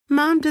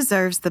Mom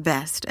deserves the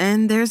best,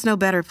 and there's no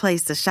better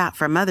place to shop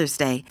for Mother's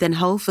Day than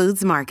Whole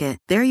Foods Market.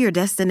 They're your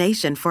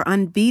destination for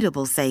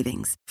unbeatable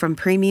savings, from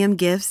premium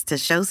gifts to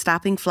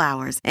show-stopping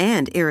flowers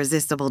and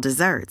irresistible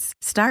desserts.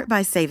 Start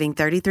by saving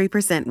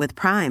 33% with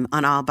Prime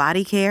on all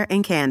body care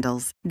and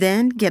candles.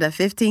 Then get a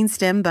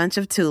 15-stem bunch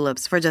of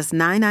tulips for just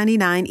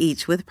 $9.99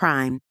 each with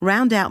Prime.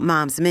 Round out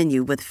Mom's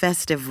menu with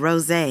festive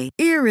rosé,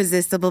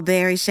 irresistible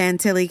berry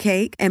chantilly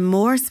cake, and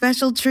more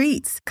special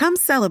treats. Come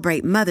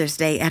celebrate Mother's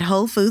Day at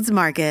Whole Foods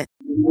Market.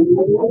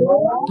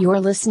 You're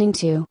listening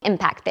to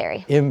Impact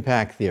Theory.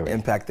 Impact Theory.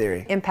 Impact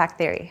Theory. Impact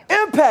Theory.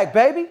 Impact,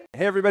 baby!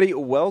 Hey everybody,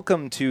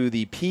 welcome to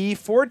the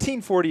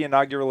P1440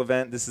 inaugural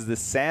event. This is the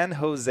San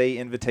Jose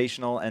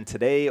Invitational, and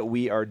today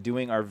we are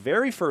doing our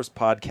very first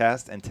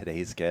podcast, and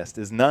today's guest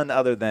is none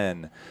other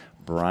than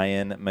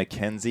Brian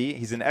McKenzie.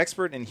 He's an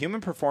expert in human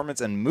performance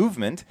and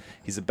movement.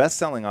 He's a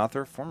best-selling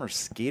author, former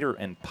skater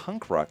and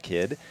punk rock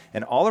kid,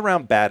 an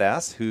all-around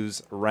badass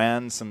who's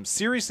ran some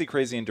seriously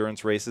crazy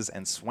endurance races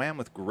and swam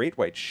with great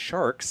white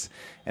sharks.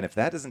 And if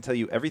that doesn't tell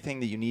you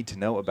everything that you need to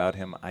know about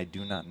him, I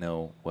do not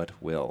know what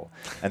will.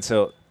 And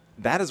so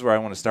that is where I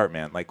want to start,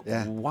 man. Like,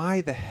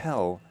 why the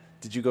hell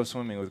did you go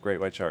swimming with great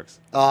white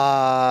sharks?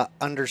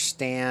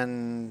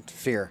 Understand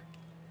fear.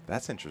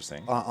 That's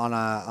interesting. On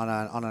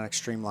an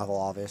extreme level,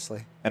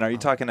 obviously. And are you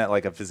talking at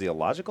like a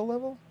physiological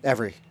level?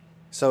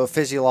 So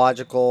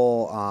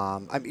physiological.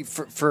 I mean,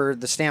 for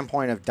the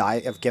standpoint of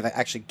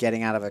actually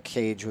getting out of a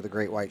cage with a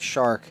great white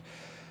shark,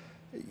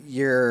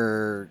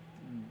 you're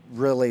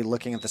really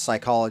looking at the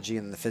psychology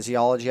and the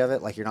physiology of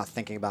it. Like, you're not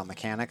thinking about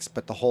mechanics,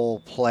 but the whole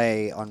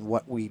play on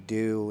what we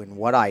do and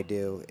what I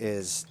do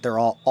is they're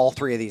all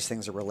three of these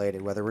things are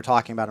related. Whether we're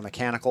talking about a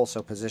mechanical,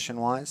 so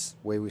position-wise,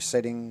 way we're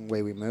sitting,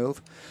 way we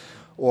move,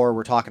 or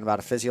we're talking about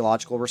a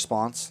physiological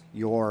response,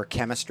 your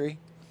chemistry,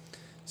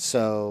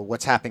 so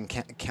what's happening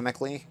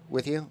chemically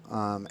with you,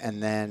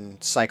 and then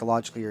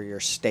psychologically, or your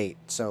state,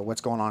 so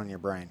what's going on in your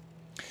brain.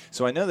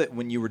 So I know that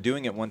when you were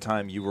doing it one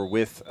time, you were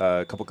with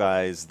a couple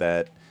guys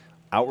that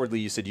outwardly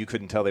you said you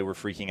couldn't tell they were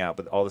freaking out,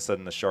 but all of a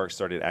sudden the sharks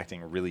started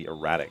acting really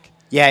erratic.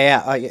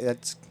 Yeah.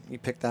 You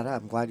picked that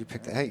up. I'm glad you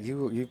picked that. Hey,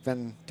 you've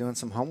been doing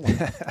some homework.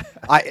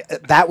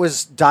 That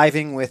was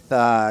diving with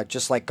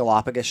just like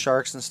Galapagos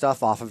sharks and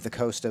stuff off of the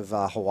coast of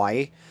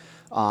Hawaii,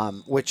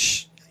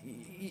 which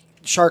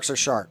sharks are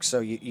sharks, so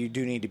you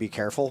do need to be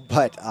careful.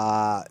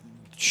 But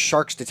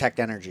sharks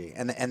detect energy,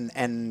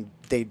 and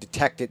they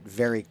detect it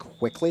very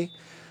quickly.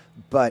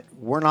 But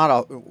we're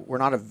not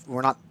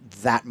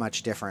that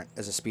much different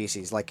as a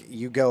species. Like,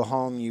 you go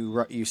home,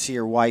 you see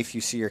your wife,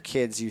 you see your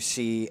kids, you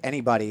see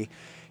anybody,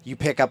 you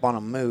pick up on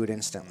a mood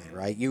instantly,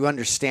 right? You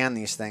understand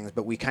these things,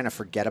 but we kind of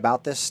forget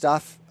about this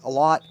stuff a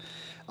lot,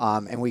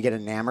 and we get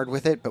enamored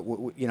with it. But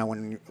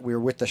when we were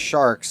with the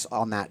sharks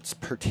on that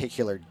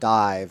particular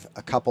dive,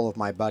 a couple of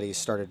my buddies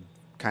started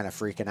kind of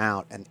freaking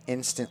out, and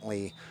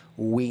instantly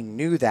we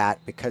knew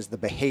that because the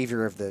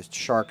behavior of the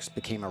sharks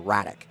became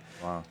erratic.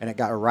 Wow. And it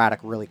got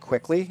erratic really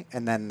quickly.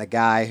 And then the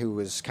guy who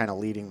was kind of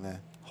leading the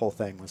whole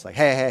thing was like,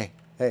 hey,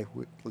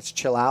 let's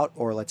chill out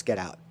or let's get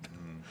out.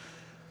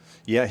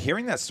 Yeah,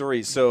 hearing that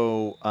story.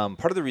 So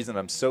part of the reason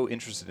I'm so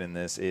interested in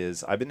this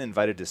is I've been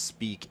invited to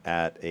speak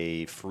at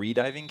a free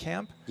diving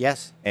camp.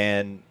 Yes.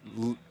 And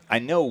I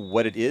know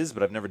what it is,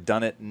 but I've never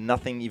done it,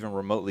 nothing even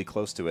remotely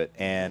close to it.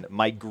 And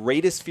my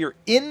greatest fear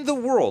in the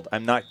world,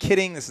 I'm not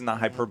kidding, this is not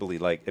hyperbole.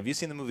 Like, have you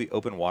seen the movie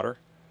Open Water?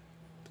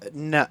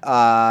 No,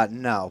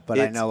 but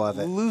I know of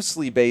it. It's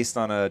loosely based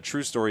on a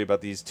true story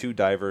about these two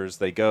divers.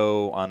 They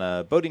go on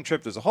a boating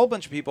trip. There's a whole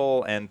bunch of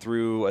people, and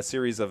through a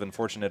series of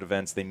unfortunate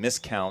events, they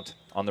miscount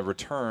on the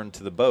return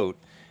to the boat,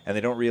 and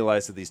they don't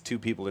realize that these two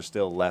people are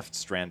still left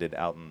stranded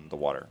out in the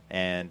water.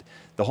 And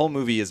the whole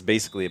movie is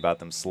basically about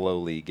them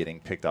slowly getting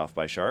picked off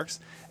by sharks.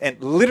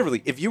 And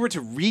literally, if you were to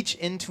reach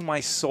into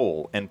my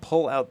soul and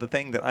pull out the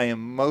thing that I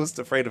am most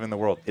afraid of in the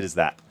world, it is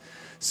that.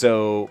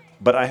 So,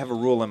 but I have a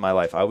rule in my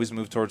life. I always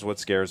move towards what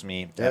scares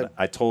me. And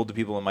I told the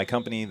people in my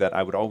company that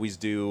I would always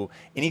do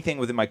anything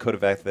within my code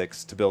of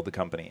ethics to build the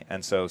company.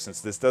 And so since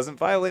this doesn't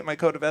violate my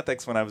code of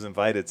ethics when I was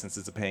invited, since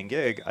it's a paying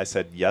gig, I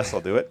said, yes, I'll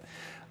do it.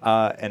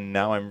 And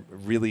now I'm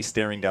really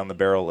staring down the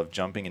barrel of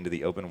jumping into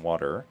the open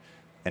water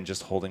and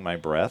just holding my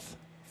breath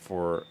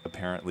for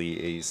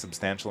apparently a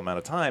substantial amount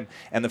of time.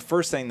 And the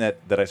first thing that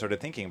I started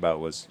thinking about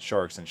was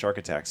sharks and shark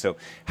attacks. So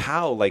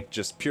how, like,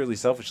 just purely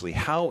selfishly,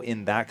 how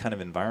in that kind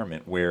of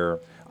environment where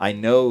I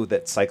know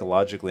that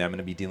psychologically I'm going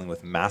to be dealing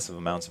with massive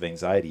amounts of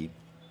anxiety,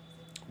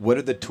 what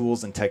are the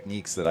tools and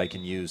techniques that I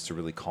can use to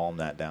really calm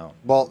that down?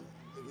 Well,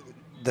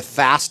 the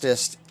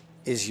fastest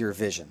is your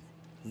vision.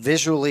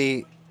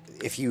 Visually,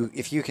 if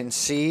you can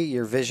see,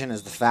 your vision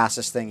is the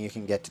fastest thing you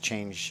can get to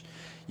change.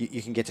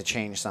 You can get to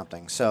change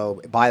something.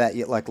 So by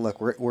that, like,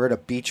 look, we're at a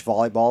beach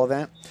volleyball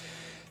event.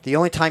 The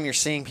only time you're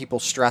seeing people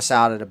stress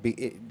out at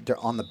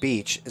on the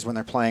beach is when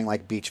they're playing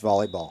like beach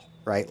volleyball,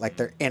 right? Like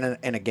they're in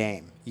a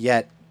game.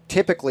 Yet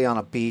typically on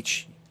a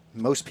beach,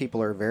 most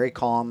people are very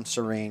calm,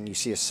 serene. You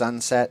see a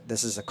sunset.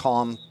 This is a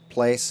calm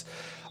place.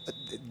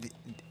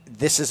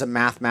 this is a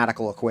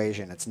mathematical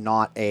equation. It's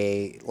not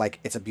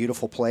it's a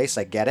beautiful place.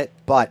 I get it.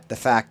 But the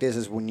fact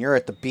is when you're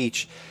at the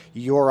beach,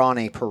 you're on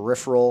a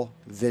peripheral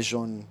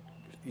visual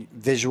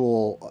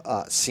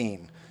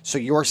scene. So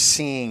you're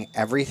seeing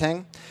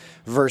everything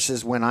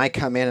versus when I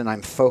come in and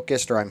I'm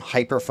focused or I'm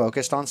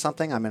hyper-focused on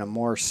something, I'm in a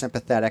more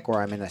sympathetic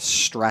or I'm in a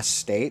stress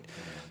state.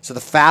 So the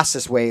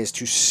fastest way is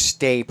to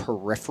stay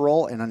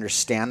peripheral and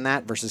understand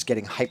that versus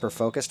getting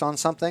hyper-focused on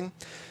something.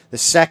 The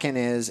second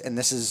is, and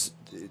this is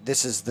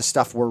the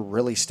stuff we're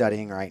really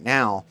studying right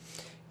now,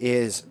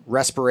 is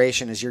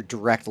respiration is your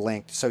direct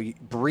link. So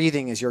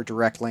breathing is your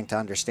direct link to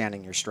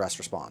understanding your stress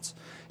response.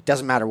 It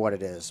doesn't matter what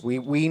it is.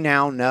 We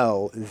now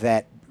know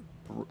that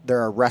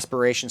there are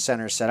respiration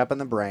centers set up in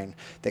the brain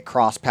that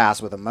cross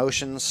paths with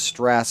emotions,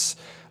 stress,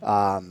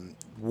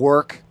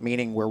 work,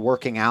 meaning we're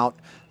working out.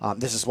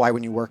 This is why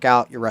when you work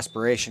out, your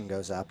respiration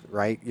goes up,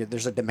 right?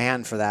 There's a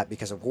demand for that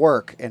because of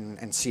work and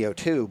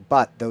CO2,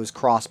 but those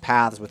cross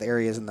paths with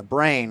areas in the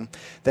brain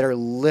that are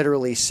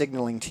literally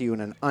signaling to you in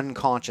an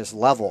unconscious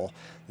level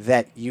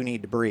that you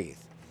need to breathe.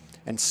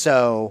 And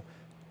so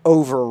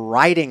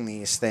overriding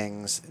these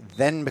things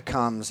then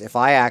becomes, if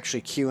I actually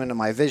cue into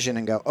my vision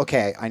and go,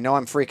 okay, I know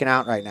I'm freaking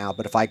out right now,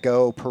 but if I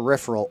go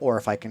peripheral or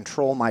if I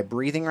control my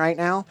breathing right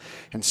now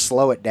and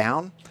slow it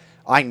down,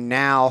 I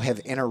now have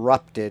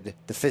interrupted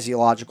the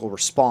physiological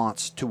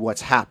response to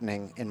what's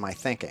happening in my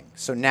thinking.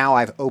 So now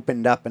I've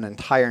opened up an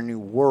entire new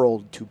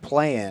world to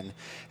play in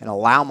and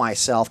allow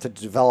myself to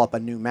develop a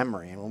new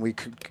memory. And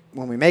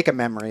when we make a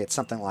memory, it's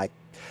something like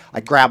I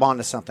grab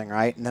onto something,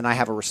 right? And then I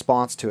have a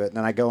response to it. And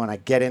then I go and I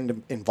get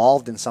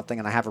involved in something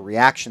and I have a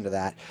reaction to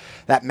that.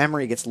 That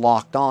memory gets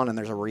locked on and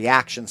there's a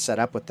reaction set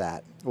up with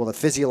that. Well, the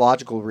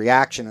physiological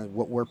reaction is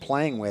what we're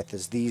playing with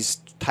is these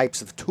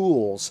types of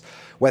tools,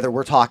 whether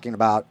we're talking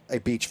about a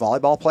beach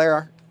volleyball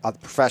player at the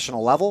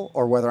professional level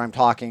or whether I'm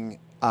talking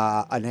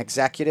an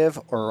executive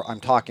or I'm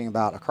talking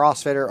about a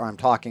CrossFitter or I'm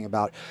talking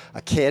about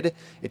a kid.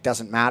 It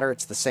doesn't matter.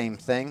 It's the same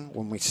thing.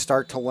 When we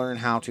start to learn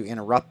how to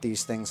interrupt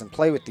these things and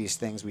play with these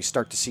things, we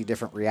start to see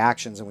different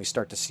reactions and we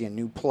start to see a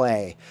new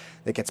play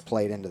that gets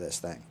played into this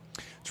thing.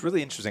 It's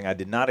really interesting. I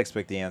did not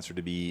expect the answer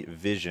to be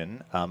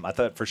vision. I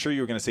thought for sure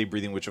you were going to say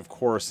breathing, which of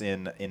course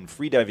in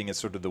freediving is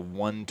sort of the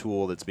one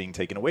tool that's being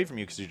taken away from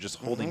you because you're just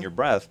holding your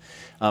breath.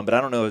 But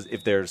I don't know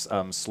if there's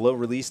slow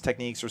release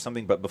techniques or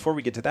something. But before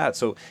we get to that,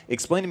 so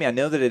explain to me, I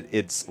know that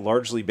it's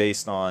largely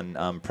based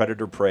on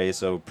predator-prey.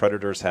 So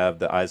predators have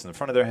the eyes in the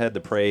front of their head.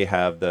 The prey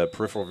have the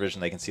peripheral vision.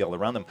 They can see all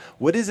around them.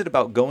 What is it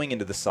about going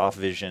into the soft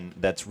vision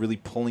that's really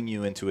pulling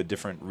you into a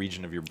different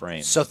region of your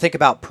brain? So think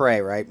about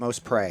prey, right?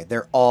 Most prey,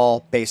 they're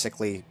all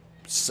basically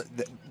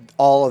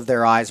all of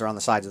their eyes are on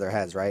the sides of their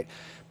heads, right?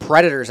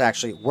 Predators,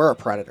 actually, we're a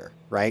predator,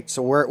 right?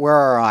 So where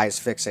are our eyes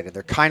fixated?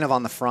 They're kind of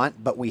on the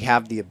front, but we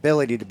have the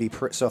ability to be,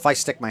 so if I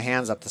stick my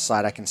hands up the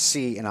side, I can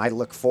see, and I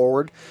look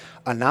forward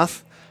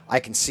enough,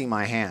 I can see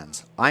my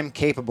hands. I'm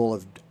capable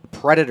of,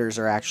 predators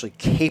are actually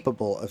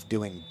capable of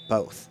doing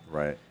both.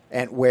 Right.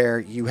 And where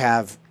you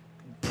have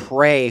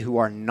prey who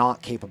are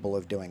not capable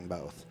of doing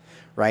both,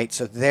 right?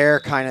 So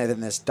they're kind of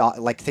in this,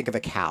 like think of a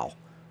cow.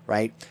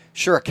 Right?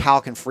 Sure, a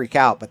cow can freak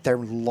out, but they're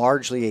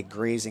largely a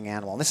grazing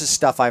animal. And this is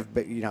stuff I've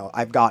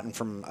gotten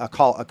from a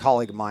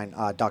colleague of mine,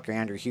 Dr.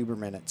 Andrew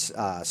Huberman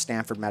at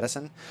Stanford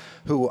Medicine,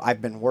 who I've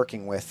been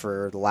working with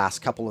for the last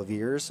couple of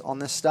years on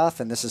this stuff.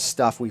 And this is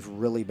stuff we've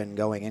really been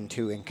going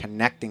into and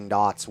connecting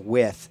dots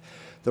with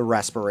the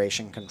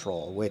respiration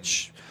control,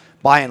 which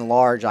by and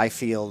large, I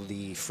feel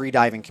the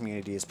freediving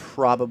community is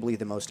probably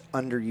the most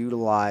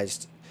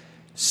underutilized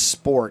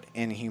sport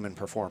in human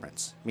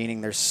performance,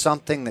 meaning there's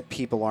something that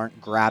people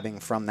aren't grabbing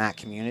from that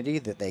community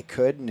that they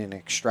could and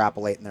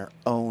extrapolate in their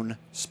own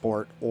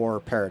sport or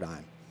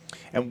paradigm.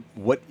 And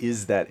what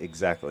is that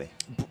exactly?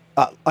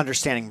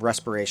 Understanding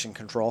respiration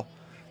control.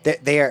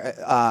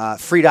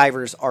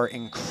 Freedivers are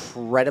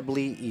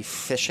incredibly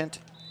efficient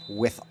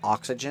with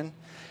oxygen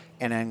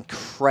and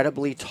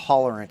incredibly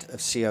tolerant of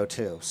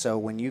CO2. So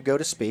when you go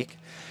to speak,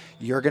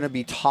 you're going to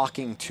be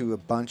talking to a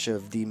bunch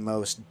of the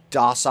most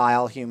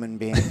docile human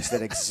beings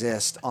that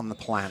exist on the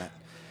planet.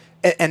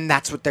 And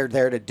that's what they're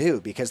there to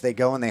do, because they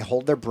go and they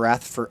hold their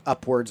breath for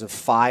upwards of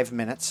 5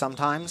 minutes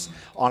sometimes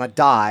on a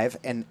dive,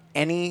 and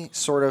any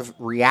sort of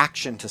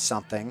reaction to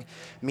something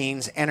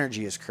means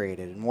energy is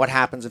created. And what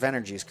happens if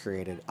energy is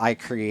created? I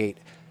create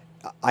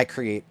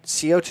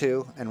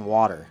CO2 and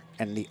water.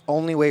 And the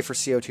only way for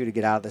CO2 to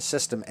get out of the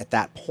system at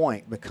that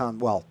point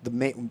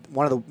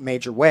one of the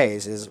major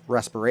ways is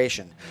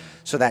respiration.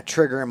 So that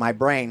trigger in my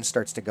brain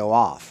starts to go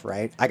off,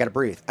 right? I got to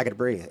breathe.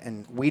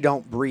 And we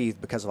don't breathe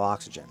because of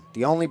oxygen.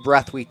 The only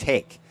breath we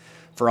take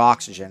for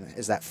oxygen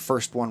is that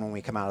first one when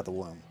we come out of the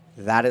womb.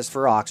 That is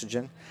for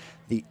oxygen.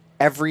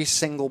 Every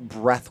single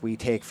breath we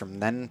take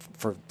from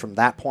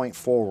that point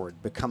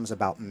forward becomes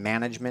about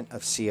management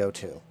of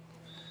CO2.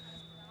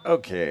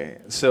 Okay,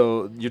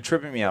 so you're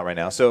tripping me out right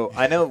now. So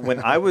I know when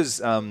I was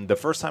the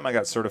first time I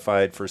got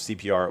certified for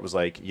CPR, it was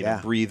like, you know,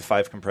 breathe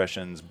 5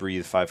 compressions,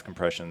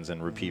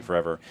 and repeat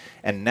forever.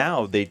 And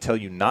now they tell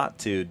you not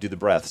to do the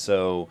breath.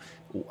 So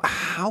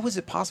How is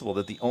it possible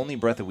that the only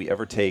breath that we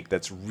ever take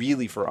that's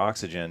really for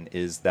oxygen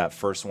is that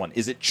first one?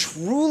 Is it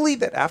truly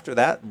that after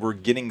that we're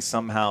getting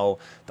somehow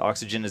the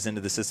oxygen is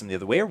into the system the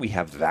other way, or we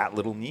have that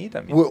little need?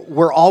 I mean,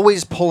 we're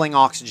always pulling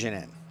oxygen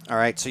in. All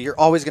right, so you're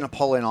always going to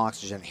pull in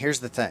oxygen. Here's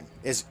the thing: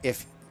 is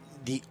if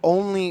the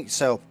only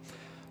so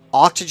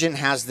oxygen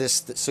has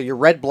this. So your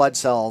red blood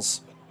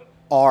cells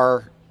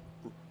are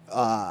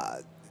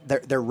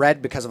they're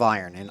red because of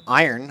iron, and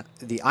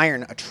the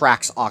iron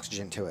attracts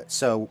oxygen to it.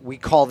 So we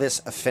call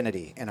this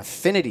affinity, and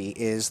affinity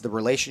is the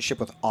relationship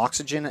with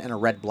oxygen and a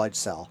red blood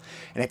cell,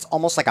 and it's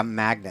almost like a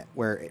magnet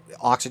where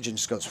oxygen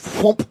just goes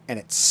whoomp and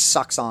it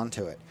sucks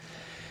onto it.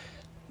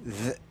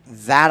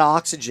 That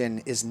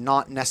oxygen is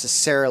not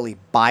necessarily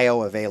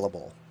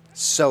bioavailable.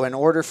 So in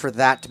order for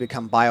that to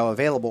become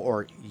bioavailable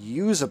or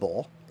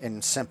usable,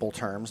 in simple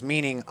terms,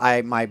 meaning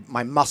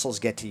my muscles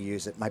get to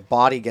use it, my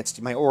body gets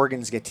to, my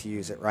organs get to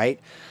use it, right?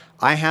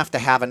 I have to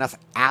have enough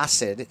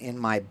acid in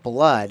my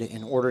blood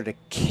in order to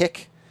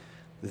kick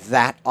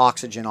that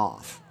oxygen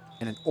off.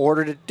 And in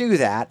order to do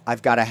that,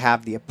 I've got to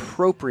have the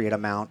appropriate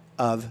amount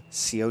of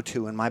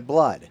CO2 in my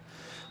blood.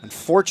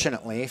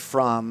 Unfortunately,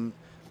 from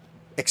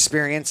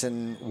experience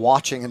and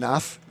watching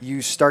enough,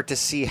 you start to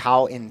see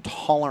how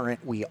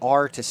intolerant we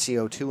are to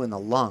CO2 in the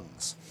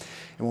lungs.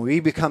 And when we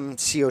become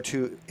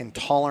CO2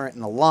 intolerant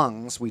in the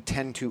lungs, we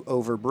tend to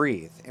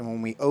overbreathe. And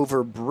when we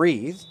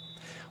overbreathe,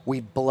 we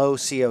blow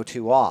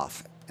CO2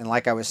 off. And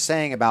like I was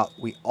saying about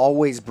we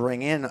always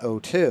bring in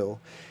O2,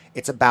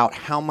 it's about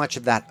how much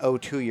of that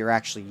O2 you're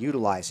actually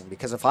utilizing.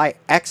 Because if I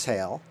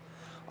exhale,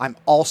 I'm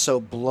also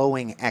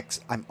blowing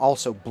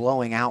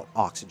out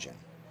oxygen.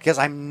 Because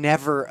I'm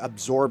never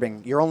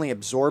absorbing. You're only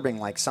absorbing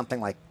like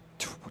something like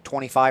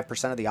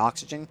 25% of the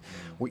oxygen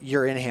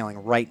you're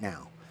inhaling right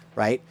now,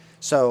 right?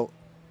 So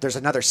there's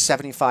another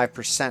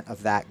 75%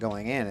 of that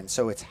going in. And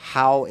so it's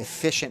how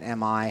efficient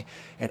am I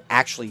at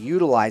actually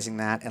utilizing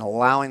that and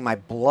allowing my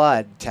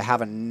blood to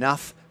have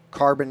enough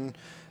carbon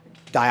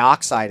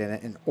dioxide in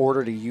it in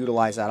order to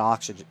utilize that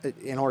oxygen,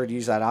 in order to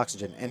use that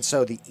oxygen. And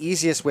so the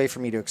easiest way for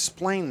me to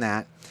explain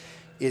that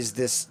is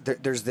this,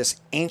 there's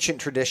this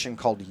ancient tradition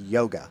called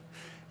yoga,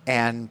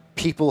 and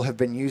people have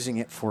been using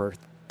it for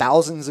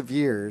thousands of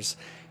years,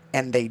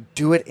 and they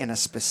do it in a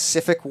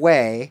specific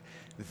way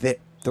that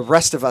the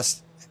rest of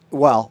us,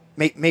 well,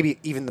 maybe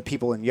even the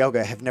people in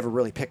yoga have never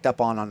really picked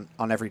up on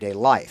everyday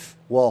life.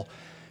 Well,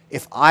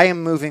 if I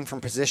am moving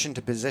from position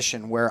to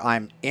position where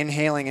I'm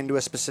inhaling into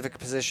a specific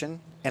position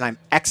and I'm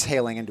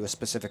exhaling into a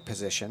specific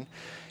position,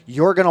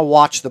 you're going to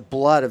watch the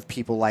blood of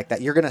people like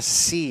that. You're going to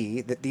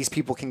see that these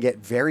people can get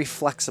very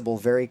flexible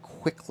very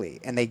quickly,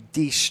 and they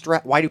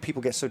de-stress. Why do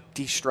people get so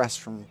de-stressed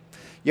from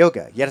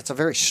yoga? Yet it's a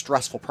very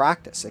stressful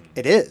practice.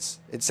 It is.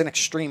 It's an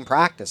extreme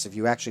practice if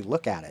you actually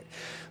look at it.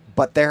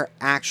 But they're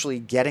actually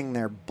getting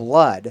their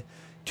blood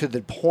to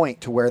the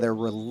point to where they're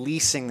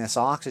releasing this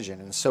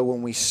oxygen. And so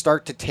when we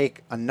start to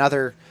take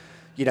another,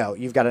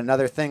 you've got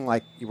another thing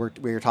like we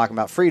were talking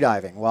about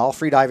freediving. Well,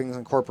 freediving is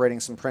incorporating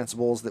some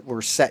principles that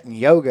were set in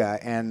yoga,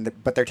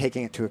 but they're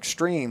taking it to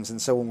extremes. And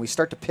so when we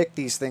start to pick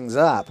these things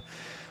up,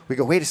 we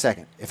go, wait a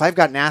second. If I've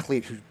got an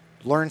athlete who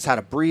learns how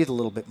to breathe a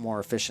little bit more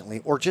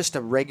efficiently, or just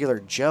a regular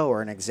Joe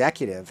or an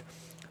executive,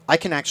 I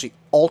can actually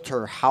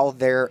alter how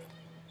their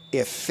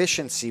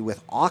efficiency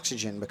with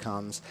oxygen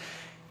becomes,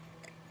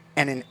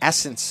 and in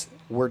essence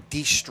we're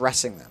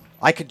de-stressing them.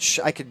 I could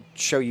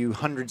show you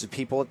hundreds of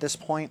people at this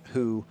point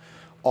who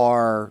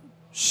are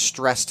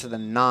stressed to the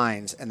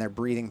nines and their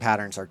breathing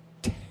patterns are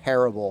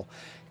terrible,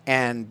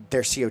 and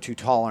their CO2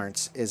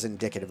 tolerance is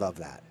indicative of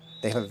that.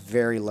 They have a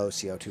very low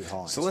CO2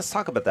 tolerance. So let's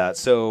talk about that.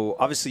 So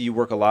obviously you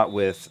work a lot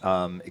with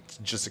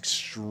just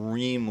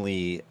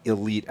extremely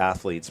elite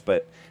athletes,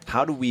 but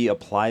how do we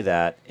apply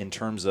that in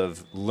terms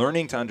of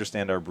learning to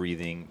understand our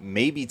breathing,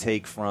 maybe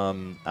take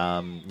from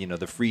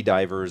the free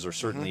divers or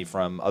certainly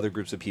from other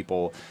groups of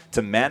people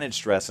to manage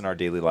stress in our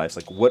daily lives?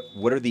 Like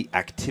what are the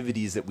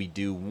activities that we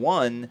do,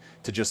 one,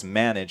 to just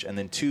manage, and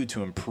then two,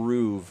 to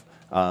improve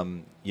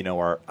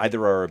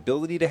either our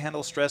ability to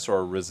handle stress or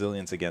our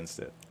resilience against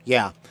it?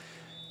 Yeah.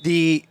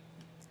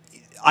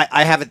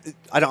 I have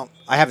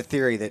a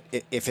theory that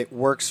if it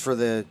works for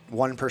the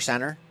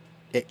 1%er,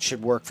 it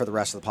should work for the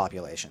rest of the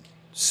population.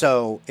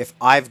 So if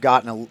I've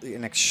got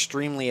an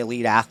extremely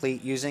elite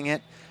athlete using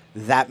it,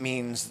 that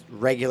means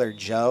regular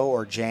Joe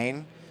or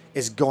Jane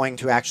is going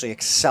to actually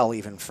excel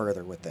even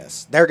further with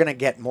this. They're going to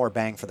get more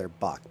bang for their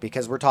buck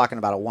because we're talking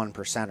about a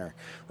 1%er,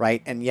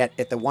 right? And yet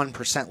at the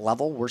 1%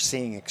 level, we're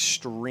seeing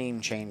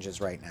extreme changes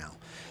right now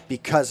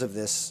because of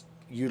this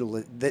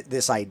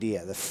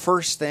idea. The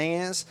first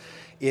thing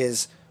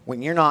is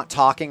when you're not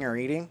talking or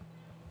eating,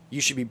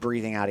 you should be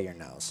breathing out of your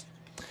nose.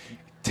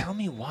 Tell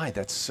me why.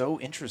 That's so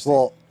interesting.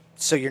 Well,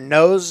 so your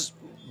nose,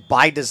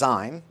 by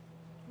design,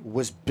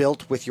 was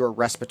built with your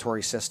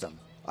respiratory system.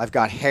 I've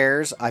got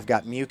hairs, I've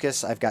got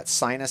mucus, I've got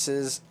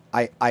sinuses,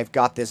 I've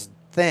got this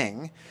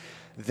thing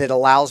that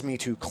allows me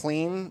to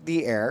clean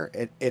the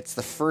air. It's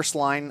the first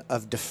line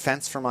of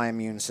defense for my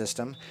immune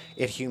system.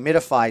 It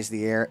humidifies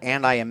the air,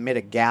 and I emit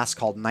a gas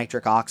called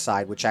nitric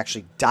oxide, which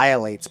actually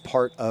dilates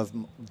part of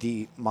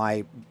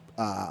my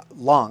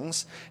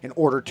lungs in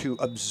order to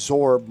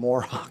absorb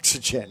more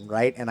oxygen,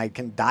 right? And I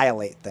can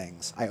dilate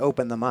things. I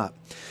open them up.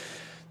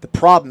 The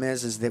problem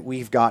is that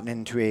we've gotten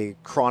into a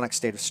chronic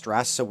state of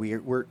stress, so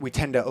we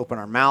tend to open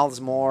our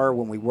mouths more.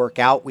 When we work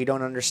out, we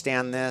don't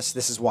understand this.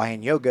 This is why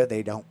in yoga,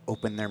 they don't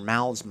open their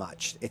mouths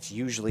much. It's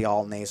usually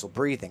all nasal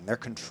breathing. They're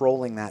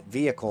controlling that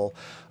vehicle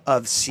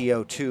of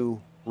CO2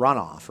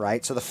 runoff,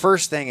 right? So the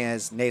first thing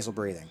is nasal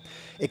breathing.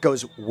 It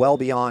goes well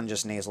beyond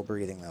just nasal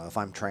breathing, though, if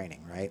I'm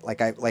training, right?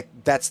 Like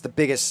that's the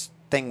biggest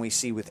thing we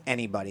see with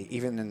anybody,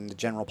 even in the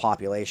general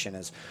population,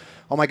 is,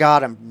 oh my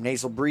God, I'm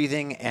nasal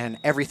breathing and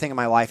everything in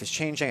my life is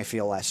changing. I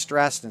feel less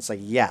stressed. And it's like,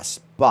 yes,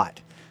 but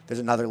there's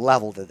another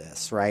level to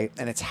this, right?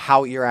 And it's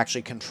how you're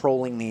actually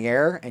controlling the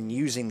air and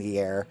using the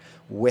air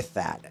with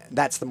that.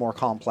 That's the more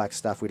complex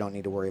stuff we don't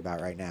need to worry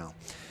about right now.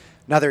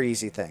 Another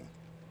easy thing.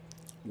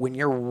 When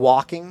you're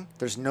walking,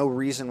 there's no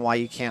reason why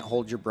you can't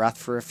hold your breath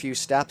for a few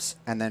steps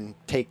and then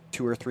take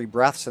 2 or 3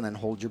 breaths and then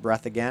hold your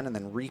breath again and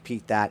then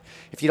repeat that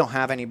if you don't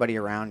have anybody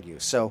around you.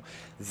 So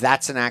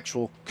that's an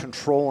actual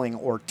controlling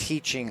or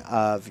teaching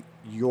of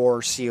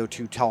your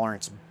CO2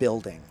 tolerance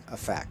building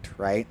effect,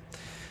 right?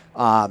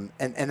 And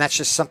that's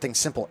just something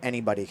simple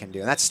anybody can do.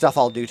 And that's stuff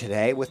I'll do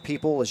today with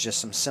people, is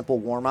just some simple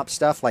warm-up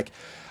stuff. Like,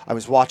 I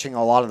was watching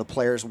a lot of the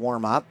players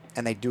warm up,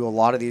 and they do a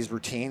lot of these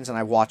routines, and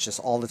I watch this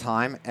all the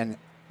time, and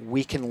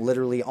we can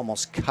literally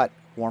almost cut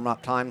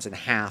warm-up times in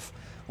half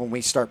when we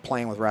start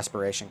playing with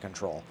respiration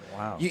control.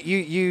 Wow.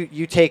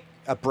 You take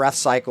a breath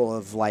cycle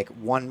of like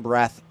 1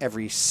 breath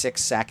every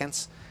 6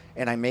 seconds,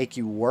 and I make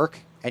you work,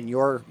 and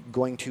you're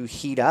going to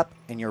heat up,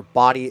 and your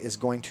body is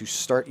going to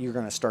start, you're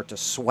going to start to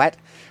sweat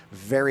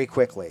very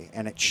quickly,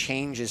 and it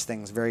changes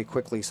things very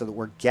quickly so that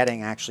we're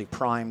getting actually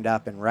primed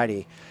up and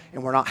ready,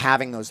 and we're not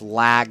having those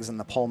lags in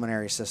the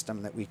pulmonary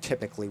system that we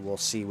typically will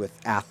see with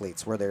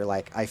athletes, where they're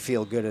like, I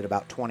feel good at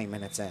about 20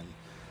 minutes in,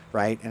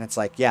 right? And it's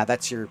like, yeah,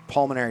 that's your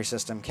pulmonary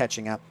system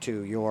catching up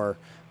to your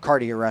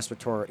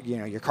cardiorespiratory,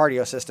 your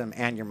cardio system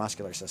and your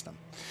muscular system.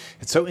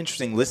 It's so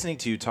interesting listening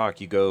to you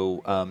talk. You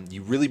go,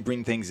 you really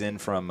bring things in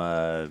from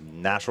a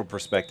natural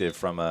perspective,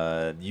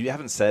 you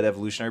haven't said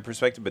evolutionary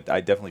perspective, but I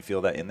definitely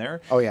feel that in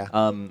there. Oh yeah.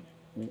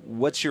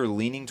 What's your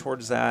leaning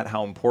towards that?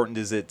 How important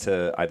is it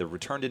to either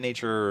return to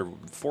nature,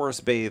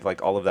 forest bathe,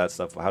 like all of that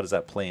stuff? How does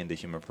that play into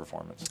human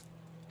performance?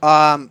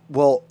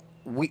 Well,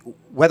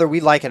 whether we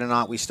like it or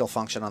not, we still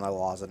function on the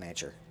laws of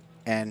nature.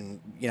 And,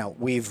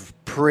 we've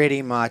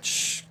pretty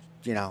much,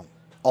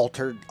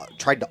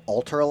 tried to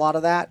alter a lot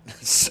of that.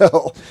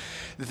 So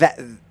that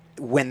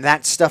when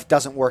that stuff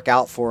doesn't work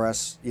out for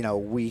us,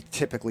 we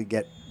typically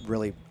get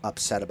really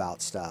upset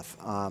about stuff.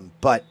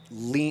 But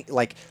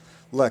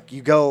look,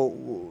 you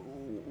go,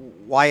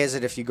 why is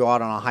it if you go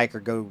out on a hike or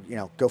go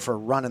for a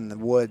run in the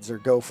woods or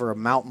go for a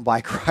mountain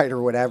bike ride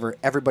or whatever,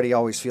 everybody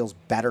always feels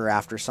better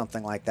after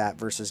something like that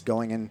versus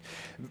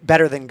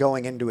better than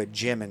going into a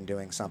gym and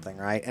doing something,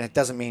 right? And it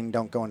doesn't mean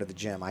don't go into the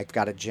gym. I've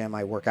got a gym.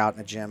 I work out in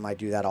a gym. I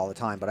do that all the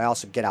time. But I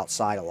also get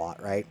outside a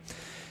lot, right?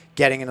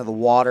 Getting into the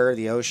water,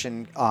 the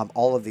ocean,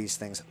 all of these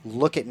things.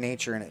 Look at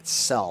nature in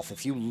itself.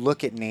 If you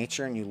look at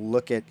nature and you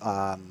look at,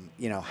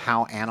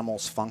 how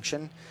animals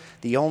function,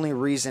 the only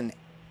reason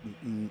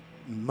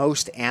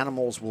most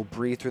animals will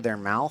breathe through their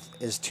mouth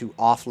is to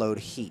offload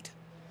heat.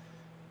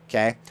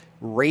 Okay?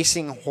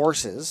 Racing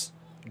horses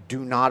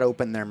do not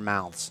open their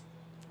mouths.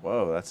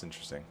 Whoa, that's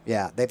interesting.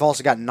 Yeah, they've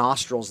also got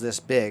nostrils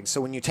this big.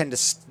 So when you tend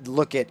to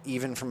look at,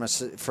 even from a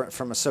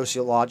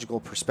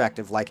sociological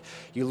perspective, like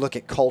you look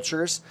at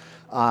cultures,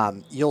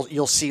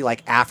 you'll see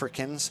like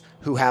Africans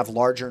who have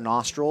larger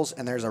nostrils,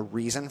 and there's a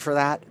reason for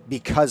that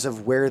because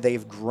of where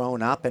they've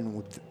grown up,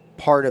 and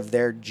part of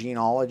their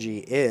genealogy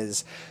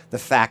is the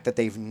fact that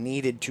they've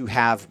needed to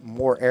have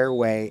more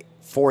airway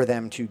for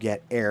them to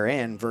get air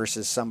in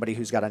versus somebody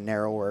who's got a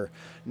narrower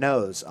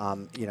nose,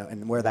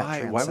 and where that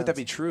transcends. Why would that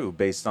be true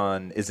based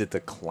on, is it the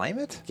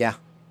climate? Yeah.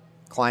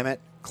 Climate,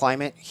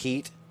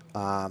 heat,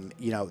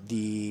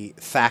 the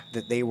fact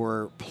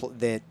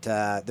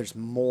that there's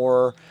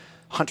more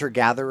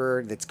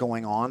hunter-gatherer that's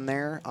going on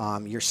there.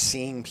 You're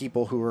seeing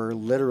people who are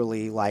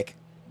literally like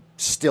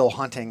still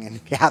hunting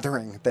and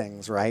gathering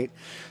things, right?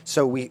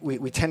 So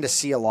we tend to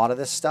see a lot of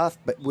this stuff,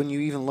 but when you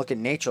even look at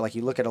nature, like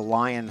you look at a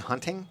lion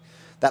hunting,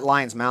 that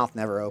lion's mouth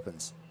never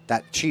opens.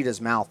 That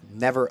cheetah's mouth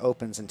never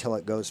opens until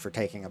it goes for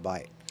taking a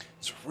bite.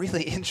 It's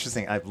really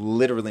interesting. I've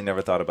literally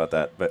never thought about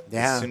that, but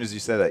yeah. As soon as you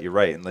said that, you're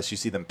right, unless you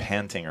see them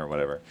panting or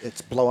whatever.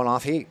 It's blowing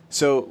off heat.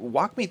 So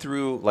walk me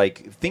through,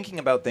 like, thinking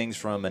about things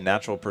from a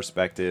natural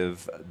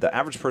perspective. The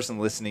average person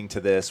listening to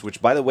this,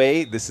 which, by the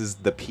way, this is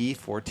the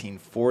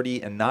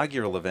P1440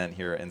 inaugural event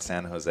here in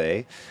San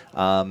Jose,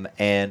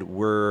 and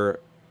we're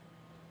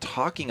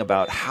talking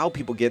about how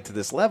people get to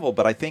this level,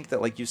 but I think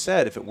that, like you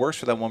said, if it works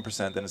for that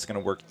 1%, then it's going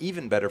to work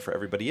even better for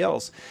everybody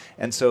else.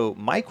 And so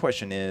my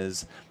question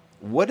is,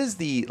 what does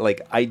the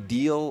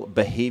ideal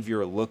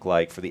behavior look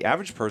like for the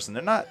average person?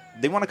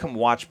 They want to come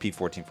watch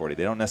P1440.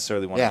 They don't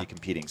necessarily want to be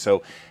competing.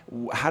 So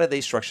how do they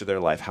structure their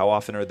life? How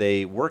often are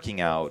they working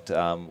out?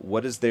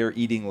 What does their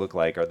eating look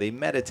like? Are they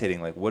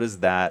meditating? Like, what is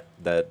the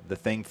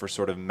thing for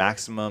sort of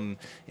maximum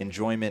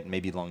enjoyment and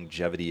maybe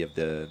longevity of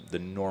the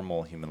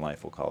normal human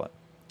life, we'll call it?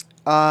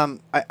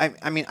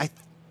 I mean,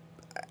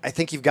 I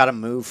think you've got to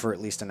move for at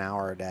least an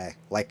hour a day.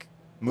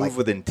 Move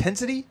with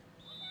intensity?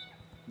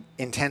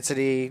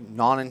 Intensity,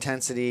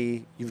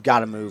 non-intensity, you've got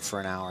to move for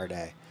an hour a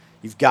day.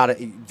 You've got to,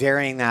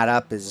 varying that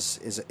up is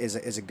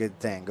a good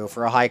thing. Go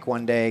for a hike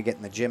one day, get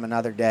in the gym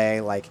another day.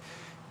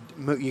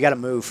 You got to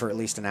move for at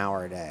least an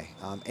hour a day.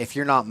 If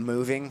you're not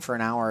moving for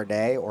an hour a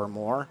day or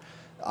more,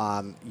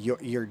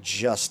 you're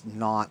just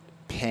not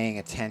paying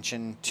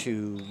attention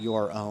to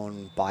your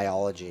own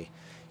biology.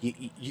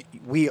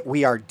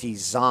 We are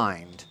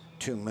designed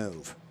to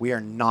move. We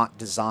are not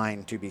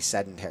designed to be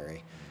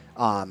sedentary.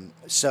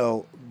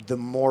 So the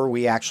more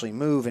we actually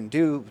move and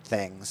do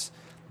things,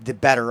 the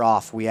better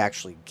off we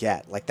actually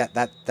get.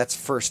 That's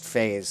first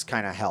phase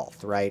kind of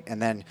health, right?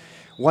 And then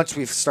once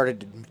we've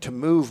started to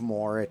move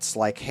more, it's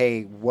like,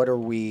 hey, what are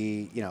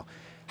we,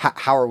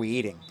 how are we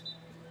eating?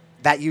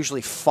 That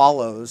usually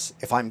follows,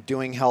 if I'm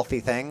doing healthy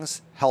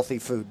things, healthy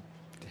food,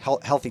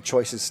 healthy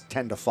choices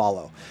tend to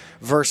follow,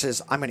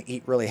 versus I'm going to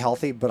eat really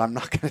healthy, but I'm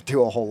not going to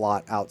do a whole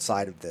lot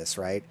outside of this,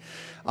 right?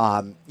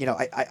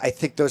 I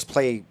think those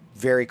play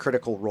very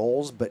critical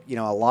roles, but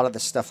a lot of the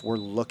stuff we're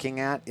looking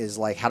at is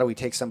like, how do we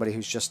take somebody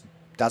who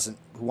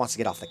wants to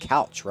get off the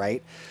couch,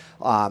 right?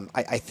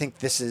 I think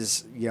this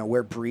is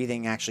where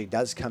breathing actually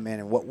does come in,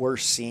 and what we're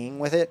seeing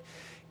with it,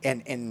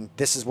 and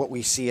this is what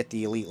we see at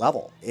the elite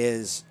level,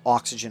 is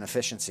oxygen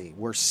efficiency.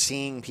 We're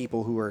seeing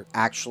people who are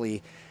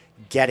actually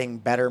getting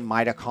better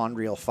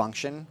mitochondrial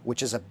function,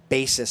 which is a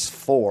basis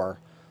for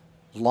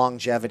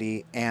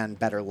longevity and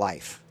better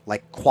life,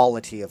 like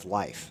quality of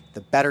life. The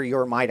better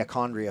your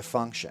mitochondria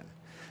function,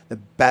 the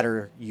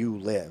better you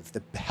live,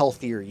 the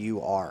healthier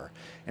you are.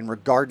 And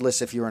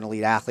regardless if you're an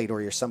elite athlete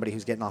or you're somebody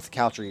who's getting off the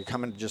couch or you're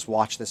coming to just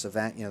watch this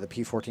event, the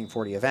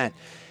P1440 event,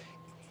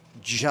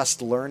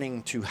 just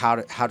learning how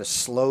to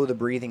slow the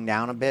breathing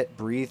down a bit,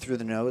 breathe through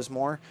the nose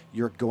more,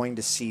 you're going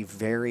to see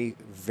very,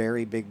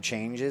 very big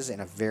changes in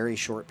a very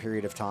short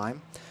period of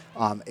time,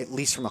 at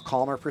least from a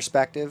calmer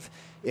perspective.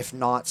 If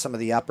not, some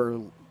of the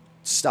upper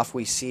stuff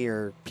we see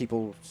are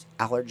people's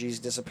allergies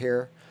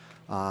disappear.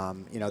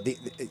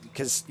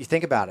 Because you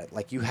think about it,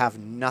 like, you have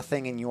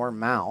nothing in your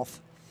mouth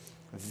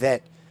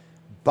that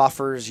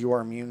buffers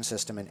your immune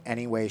system in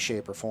any way,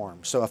 shape, or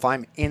form. So if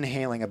I'm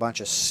inhaling a bunch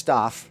of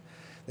stuff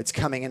that's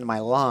coming into my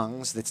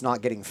lungs that's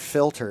not getting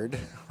filtered,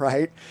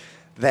 right,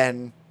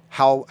 then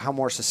how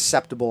more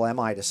susceptible am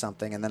I to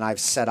something? And then I've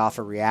set off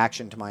a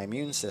reaction to my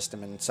immune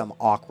system in some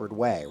awkward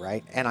way,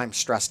 right? And I'm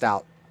stressed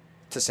out,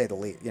 to say the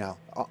least,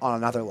 on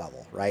another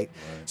level, right?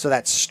 So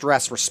that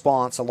stress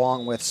response,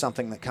 along with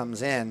something that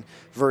comes in,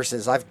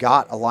 versus I've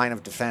got a line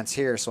of defense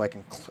here, so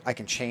I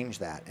can change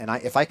that. And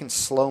if I can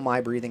slow my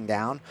breathing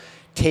down,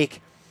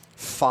 take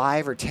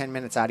 5 or 10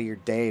 minutes out of your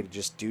day to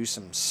just do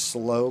some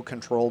slow,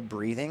 controlled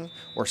breathing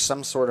or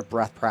some sort of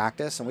breath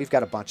practice, and we've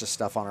got a bunch of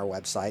stuff on our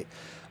website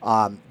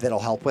that'll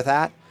help with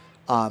that.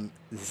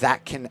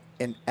 That can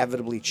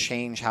inevitably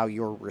change how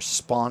you're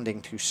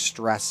responding to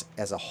stress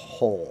as a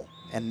whole.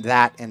 And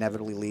that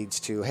inevitably leads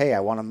to, hey,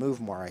 I want to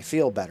move more. I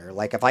feel better.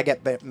 Like, if I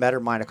get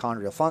better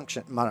mitochondrial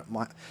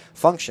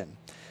function,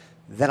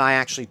 then I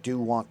actually do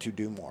want to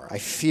do more. I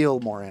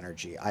feel more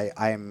energy.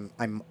 I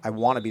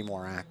want to be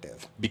more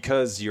active.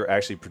 Because you're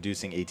actually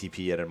producing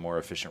ATP at a more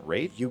efficient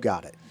rate? You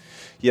got it.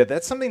 Yeah,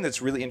 that's something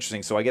that's really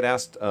interesting. So I get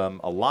asked a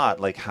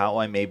lot, like, how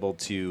I'm able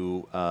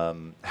to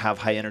have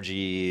high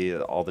energy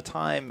all the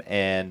time.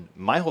 And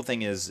my whole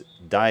thing is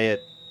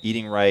diet,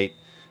 eating right,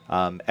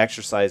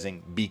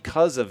 exercising,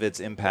 because of its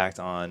impact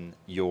on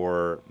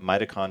your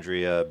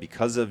mitochondria,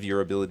 because of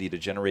your ability to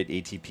generate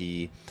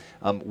ATP.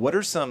 What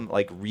are some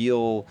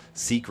real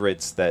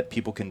secrets that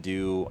people can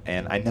do?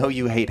 And I know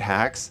you hate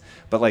hacks,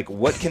 but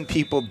what can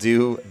people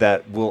do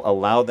that will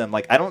allow them?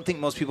 I don't think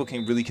most people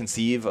can really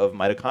conceive of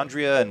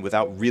mitochondria, and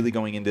without really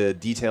going into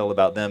detail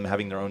about them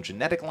having their own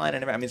genetic line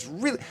and everything. I mean, it's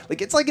really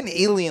it's like an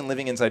alien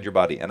living inside your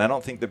body, and I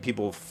don't think that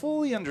people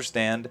fully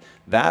understand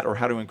that or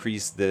how to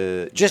increase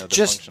the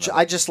function.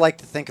 I just like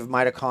to think of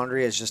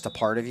mitochondria as just a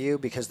part of you,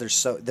 because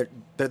they're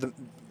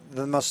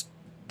the most,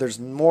 there's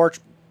more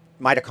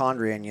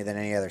mitochondria in you than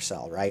any other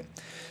cell, right?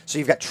 So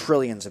you've got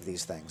trillions of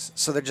these things.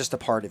 So they're just a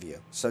part of you.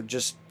 So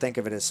just think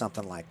of it as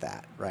something like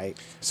that, right?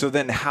 So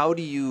then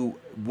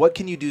what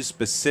can you do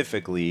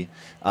specifically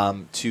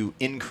to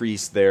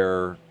increase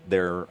their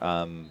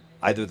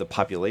either the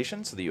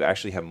population, so that you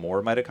actually have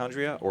more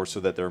mitochondria, or so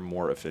that they're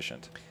more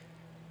efficient?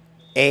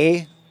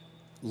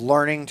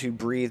 Learning to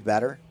breathe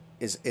better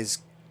is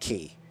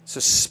key. So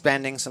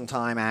spending some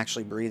time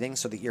actually breathing,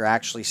 so that you're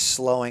actually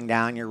slowing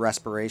down your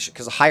respiration,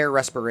 because a higher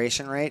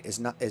respiration rate is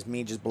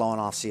me just blowing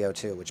off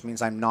CO2, which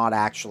means I'm not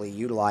actually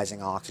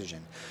utilizing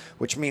oxygen,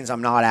 which means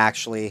I'm not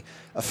actually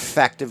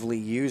effectively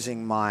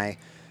using my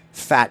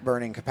fat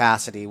burning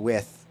capacity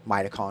with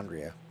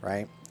mitochondria,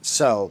 right?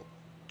 So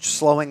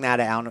slowing that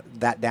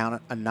down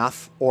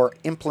enough, or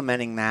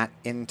implementing that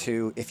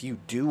into, if you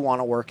do want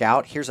to work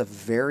out, here's a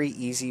very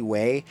easy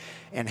way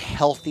and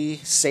healthy,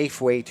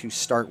 safe way to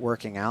start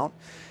working out.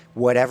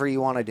 Whatever you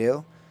want to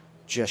do,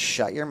 just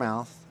shut your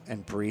mouth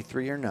and breathe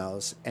through your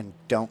nose, and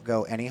don't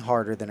go any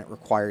harder than it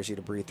requires you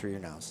to breathe through your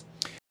nose.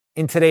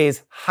 In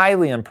today's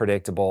highly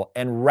unpredictable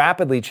and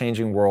rapidly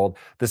changing world,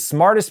 the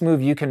smartest move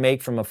you can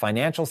make from a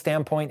financial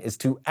standpoint is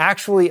to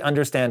actually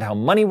understand how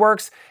money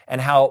works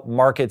and how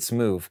markets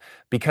move.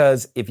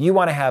 Because if you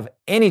want to have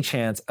any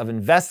chance of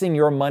investing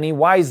your money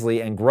wisely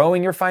and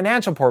growing your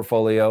financial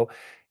portfolio,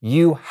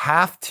 you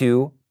have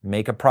to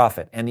make a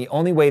profit. And the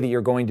only way that you're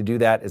going to do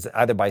that is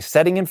either by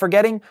setting and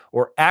forgetting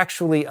or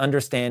actually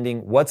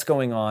understanding what's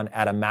going on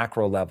at a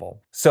macro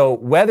level. So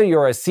whether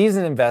you're a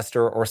seasoned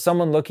investor or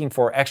someone looking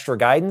for extra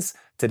guidance,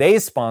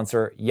 today's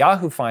sponsor,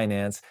 Yahoo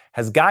Finance,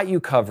 has got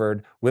you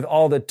covered with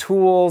all the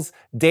tools,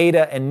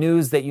 data, and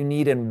news that you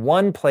need in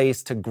one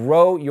place to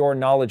grow your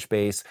knowledge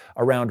base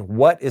around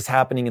what is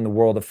happening in the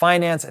world of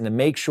finance and to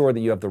make sure that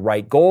you have the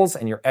right goals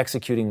and you're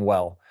executing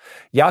well.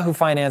 Yahoo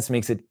Finance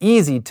makes it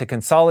easy to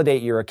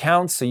consolidate your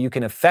accounts so you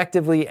can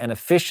effectively and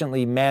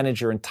efficiently manage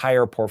your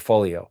entire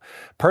portfolio.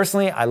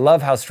 Personally, I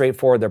love how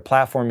straightforward their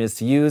platform is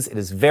to use. It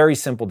is very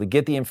simple to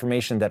get the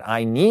information that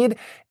I need,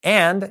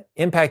 and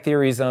Impact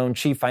Theory's own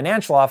Chief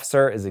Financial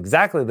Officer is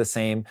exactly the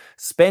same,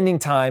 spending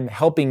time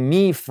helping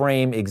me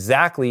frame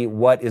exactly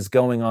what is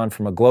going on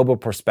from a global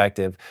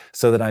perspective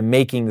so that I'm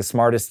making the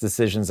smartest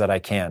decisions that I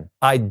can.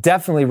 I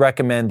definitely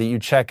recommend that you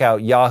check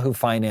out Yahoo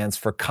Finance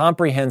for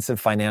comprehensive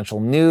financial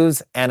news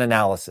and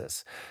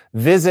analysis.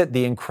 Visit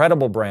the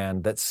incredible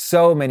brand that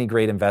so many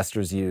great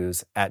investors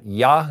use at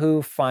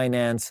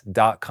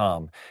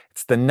yahoofinance.com.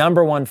 It's the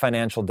 #1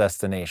 financial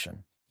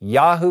destination.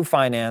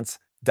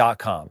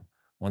 yahoofinance.com.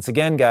 Once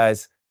again,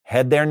 guys,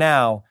 head there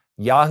now,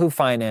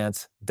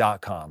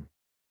 yahoofinance.com.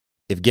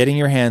 If getting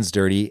your hands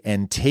dirty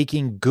and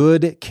taking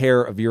good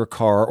care of your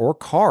car or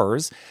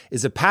cars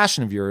is a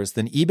passion of yours,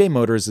 then eBay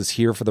Motors is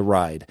here for the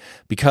ride.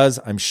 Because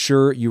I'm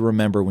sure you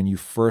remember when you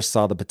first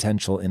saw the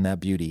potential in that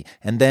beauty.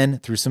 And then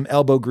through some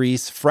elbow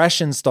grease,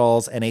 fresh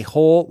installs, and a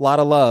whole lot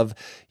of love,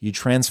 you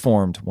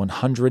transformed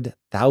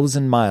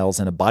 100,000 miles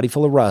and a body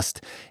full of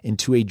rust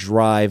into a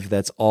drive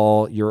that's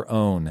all your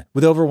own.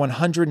 With over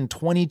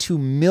 122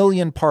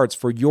 million parts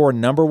for your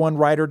 #1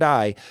 ride or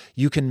die,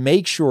 you can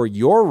make sure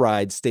your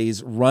ride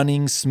stays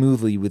running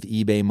smoothly with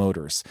eBay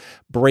Motors.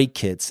 Brake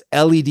kits,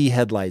 LED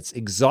headlights,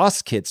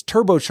 exhaust kits,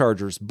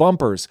 turbochargers,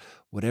 bumpers,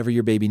 whatever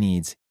your baby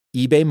needs,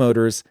 eBay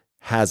Motors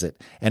has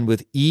it. And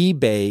with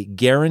eBay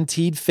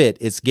Guaranteed Fit,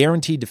 it's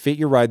guaranteed to fit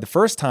your ride the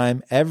first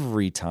time,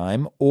 every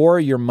time,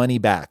 or your money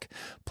back.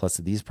 Plus,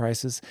 at these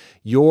prices,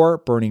 you're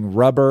burning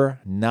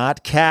rubber,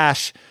 not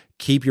cash.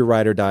 Keep your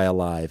ride or die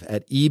alive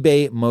at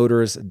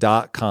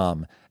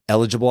ebaymotors.com.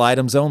 Eligible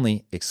items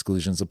only.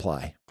 Exclusions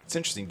apply. It's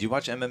interesting. Do you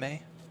watch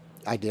MMA?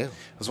 I do. I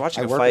was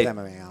watching I a work fight. with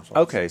MMA athletes.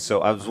 Okay, so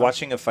I was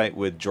watching a fight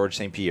with George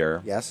St.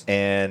 Pierre. Yes.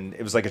 And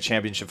it was like a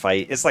championship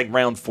fight. It's like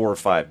round 4 or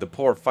 5. The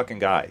poor fucking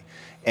guy.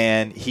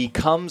 And he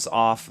comes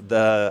off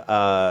the,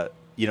 out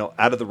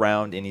of the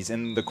round, and he's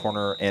in the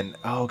corner. And,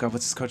 oh, God,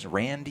 what's his coach?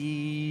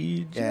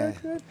 Randy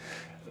Jackson?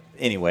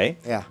 Anyway,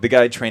 Yeah. the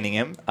guy training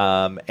him.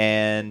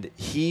 And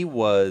he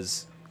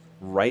was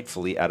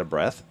rightfully out of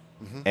breath.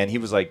 Mm-hmm. And he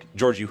was like,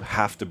 George, you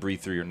have to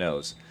breathe through your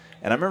nose.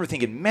 And I remember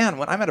thinking, man,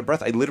 when I'm out of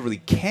breath, I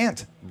literally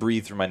can't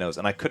breathe through my nose.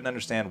 And I couldn't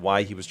understand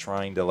why he was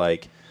trying to,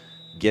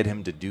 get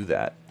him to do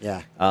that.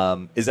 Yeah.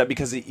 Is that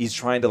because he's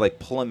trying to,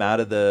 pull him out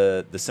of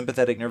the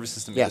sympathetic nervous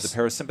system into the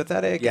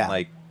parasympathetic? Yeah.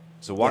 And,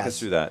 so walk us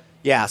through that.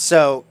 Yeah,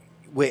 so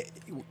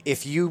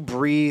if you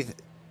breathe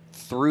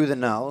through the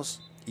nose,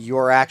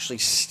 you're actually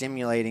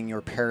stimulating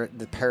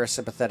the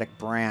parasympathetic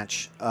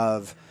branch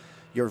of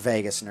your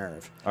vagus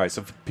nerve. All right,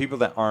 so for people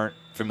that aren't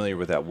familiar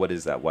with that, what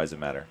is that? Why does it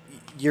matter?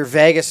 Your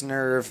vagus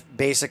nerve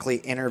basically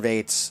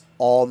innervates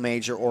all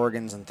major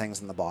organs and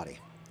things in the body.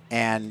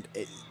 And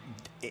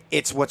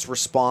it's what's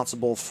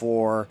responsible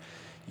for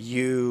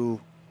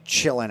you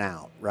chilling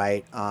out,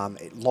 right?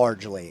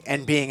 Largely.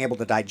 And being able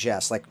to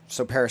digest.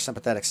 So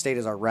parasympathetic state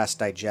is our rest,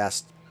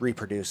 digest,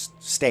 reproduce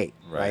state,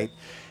 right?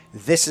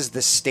 This is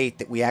the state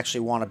that we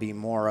actually want to be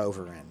more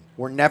over in.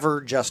 We're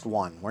never just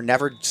one. We're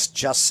never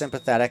just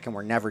sympathetic, and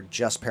we're never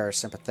just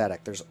parasympathetic.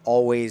 There's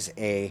always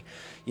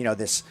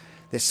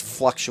this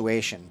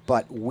fluctuation.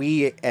 But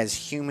we as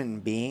human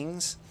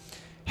beings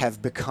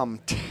have become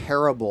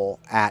terrible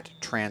at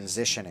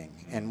transitioning.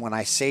 And when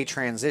I say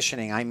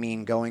transitioning, I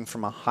mean going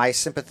from a high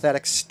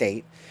sympathetic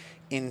state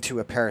into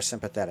a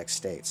parasympathetic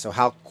state. So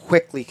how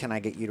quickly can I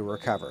get you to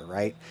recover,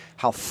 right?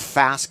 How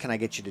fast can I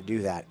get you to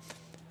do that?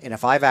 And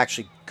if I've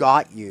actually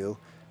got you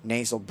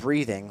nasal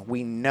breathing,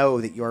 we know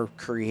that you're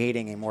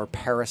creating a more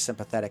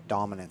parasympathetic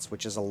dominance,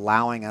 which is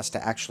allowing us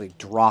to actually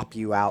drop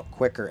you out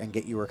quicker and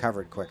get you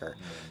recovered quicker.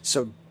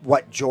 So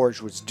what George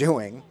was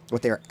doing,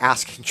 what they were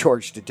asking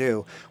George to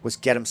do, was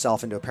get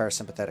himself into a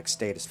parasympathetic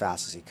state as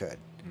fast as he could.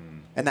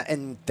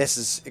 And this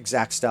is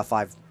exact stuff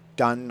I've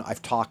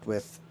I've talked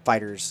with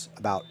fighters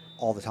about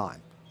all the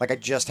time. Like I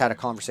just had a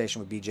conversation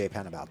with BJ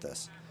Penn about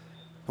this,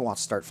 who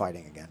wants to start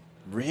fighting again.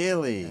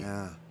 Really?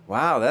 Yeah.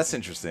 Wow, that's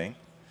interesting.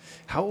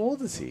 How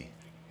old is he?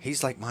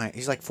 He's like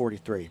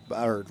 43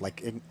 or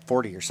like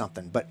 40 or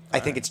something, but I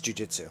think it's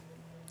jiu-jitsu.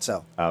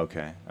 So.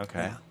 Okay.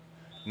 Yeah.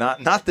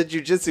 Not that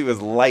jiu-jitsu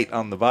is light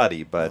on the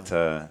body, but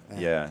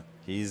yeah.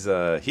 He's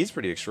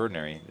pretty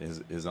extraordinary.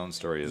 His own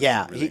story is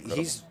really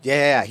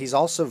incredible. He's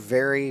also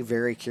very,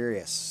 very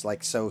curious.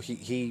 Like, so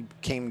he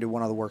came to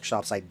one of the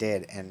workshops I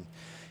did and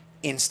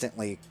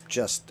instantly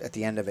just at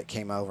the end of it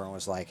came over and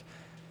was like,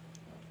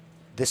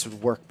 this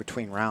would work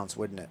between rounds,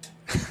 wouldn't it?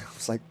 I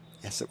was like,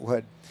 yes, it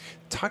would.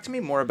 Talk to me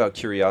more about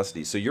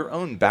curiosity. So your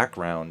own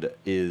background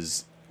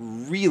is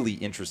really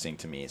interesting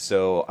to me.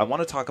 So I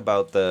want to talk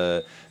about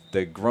the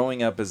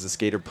growing up as a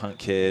skater punk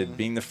kid,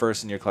 being the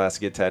first in your class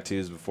to get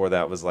tattoos before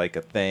that was like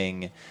a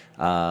thing,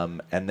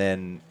 and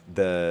then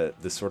the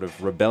sort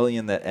of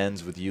rebellion that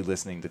ends with you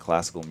listening to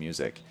classical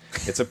music.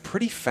 It's a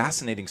pretty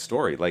fascinating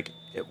story. Like,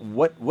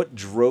 what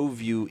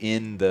drove you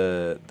in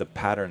the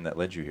pattern that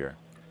led you here?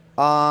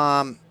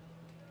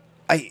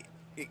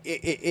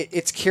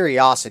 It's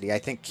curiosity. I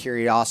think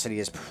curiosity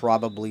is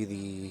probably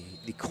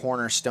the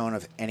cornerstone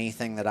of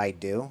anything that I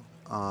do,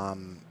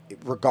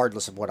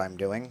 regardless of what I'm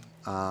doing.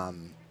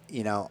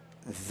 You know,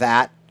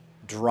 that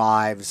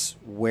drives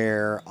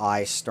where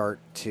I start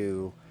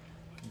to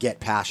get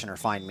passion or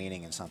find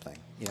meaning in something.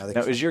 You know,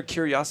 now, is your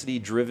curiosity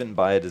driven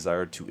by a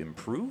desire to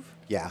improve?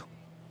 Yeah.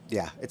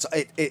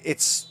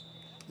 It's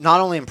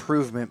not only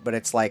improvement, but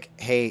it's like,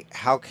 hey,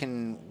 how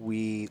can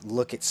we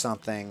look at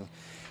something?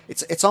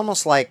 It's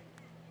almost like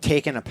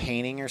taking a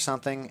painting or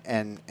something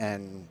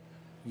and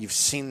you've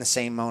seen the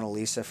same Mona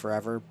Lisa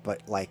forever,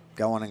 but like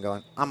going,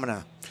 I'm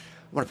gonna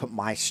put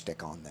my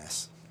stick on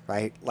this,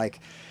 right? Like.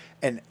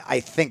 And I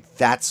think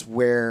that's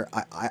where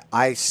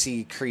I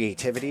see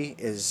creativity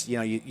is, you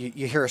know,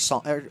 you hear a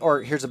song,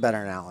 or here's a better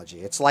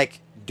analogy. It's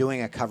like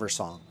doing a cover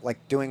song,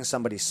 like doing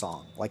somebody's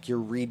song, like you're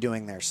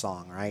redoing their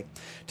song, right,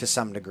 to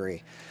some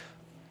degree.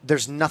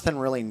 There's nothing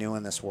really new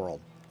in this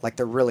world. Like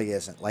there really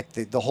isn't. Like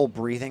the whole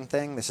breathing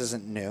thing, this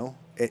isn't new.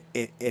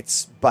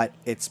 But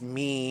it's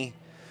me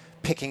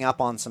picking up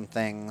on some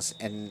things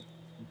and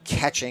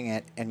catching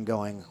it and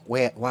going,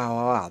 wait,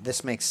 wow,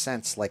 this makes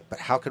sense. Like, but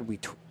how could we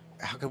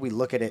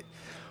look at it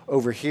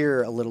over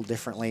here a little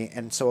differently?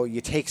 And so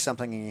you take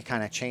something and you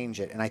kind of change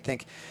it. And I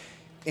think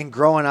in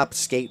growing up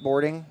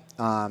skateboarding,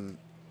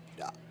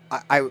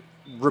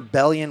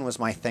 rebellion was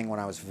my thing when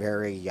I was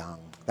very young.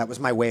 That was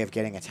my way of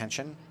getting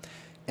attention.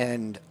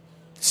 And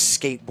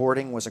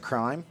skateboarding was a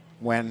crime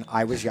when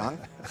I was young.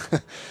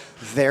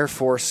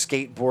 Therefore,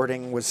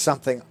 skateboarding was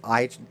something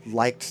I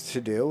liked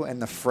to do.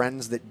 And the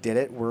friends that did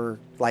it were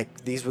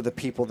like, these were the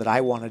people that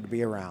I wanted to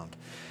be around.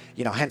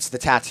 You know, hence the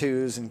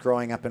tattoos and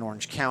growing up in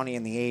Orange County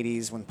in the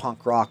 80s when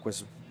punk rock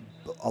was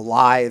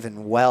alive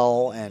and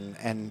well.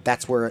 And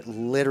that's where it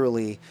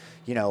literally,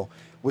 you know,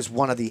 was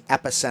one of the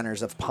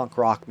epicenters of punk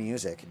rock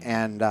music.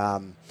 And,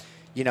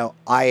 you know,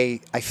 I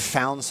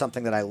found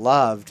something that I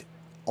loved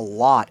a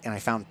lot, and I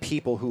found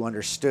people who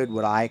understood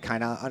what I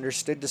kind of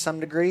understood to some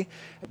degree,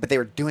 but they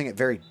were doing it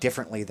very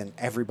differently than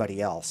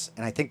everybody else.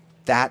 And I think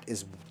that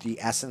is the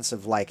essence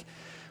of, like,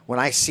 when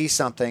I see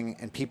something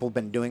and people have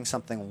been doing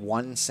something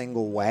one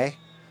single way,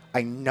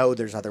 I know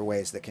there's other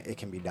ways that it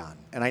can be done.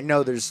 And I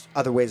know there's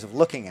other ways of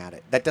looking at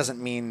it. That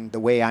doesn't mean the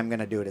way I'm going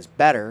to do it is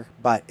better,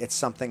 but it's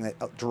something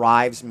that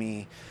drives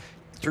me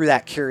through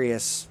that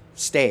curious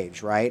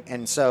stage, right?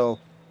 And so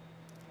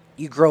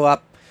you grow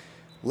up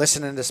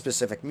listening to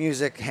specific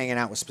music, hanging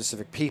out with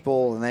specific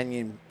people, and then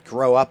you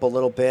grow up a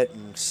little bit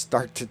and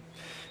start to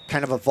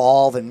kind of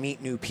evolve and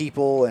meet new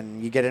people,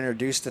 and you get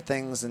introduced to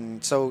things.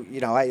 And so,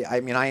 you know, I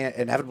mean, I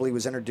inevitably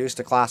was introduced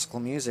to classical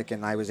music,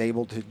 and I was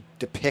able to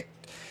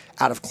depict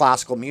out of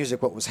classical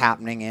music what was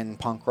happening in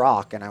punk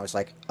rock. And I was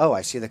like, oh,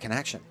 I see the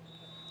connection.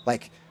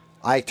 Like,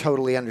 I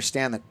totally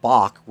understand that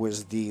Bach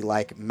was the,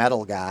 like,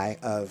 metal guy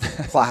of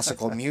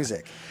classical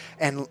music.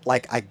 And,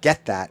 like, I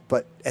get that.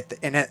 But at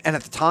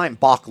the time,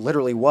 Bach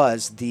literally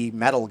was the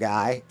metal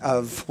guy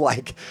of,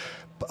 like,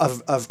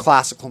 of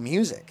classical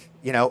music,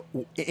 you know,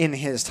 in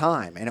his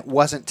time. And it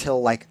wasn't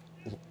till, like,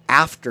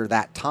 after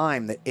that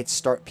time that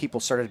people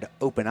started to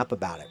open up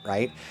about it,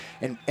 right?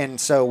 And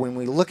so when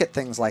we look at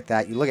things like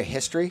that, you look at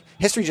history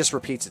just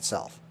repeats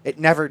itself. It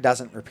never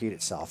doesn't repeat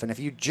itself. And if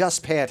you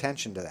just pay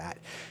attention to that,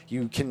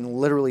 you can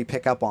literally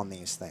pick up on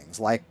these things.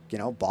 Like, you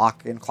know,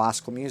 Bach in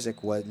classical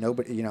music was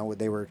nobody, you know,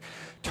 they were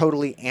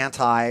totally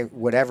anti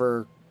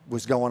whatever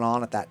was going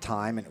on at that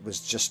time, and it was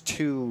just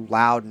too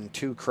loud and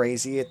too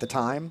crazy at the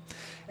time.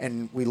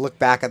 And we look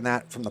back on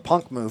that from the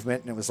punk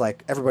movement, and it was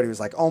like everybody was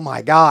like, "Oh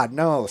my God,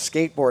 no!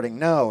 Skateboarding,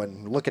 no!"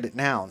 And look at it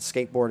now, and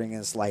skateboarding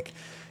is like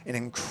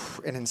an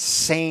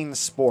insane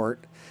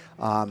sport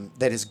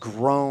that has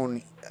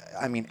grown.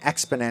 I mean,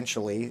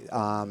 exponentially.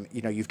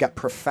 You know, you've got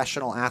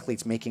professional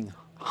athletes making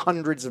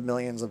hundreds of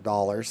millions of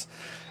dollars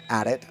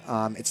at it.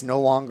 It's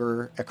no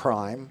longer a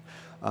crime.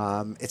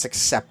 It's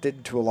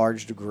accepted to a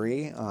large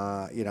degree,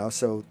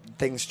 so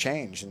things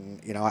change.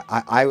 And,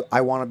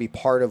 I want to be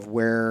part of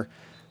where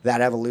that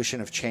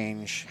evolution of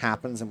change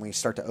happens and we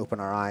start to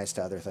open our eyes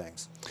to other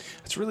things.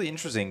 It's really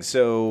interesting.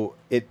 So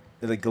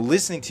like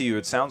listening to you,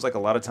 it sounds like a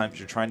lot of times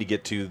you're trying to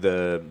get to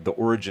the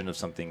origin of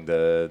something,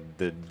 the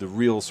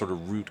real sort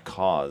of root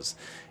cause.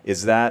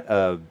 Is that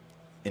a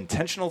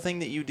intentional thing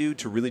that you do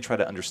to really try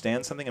to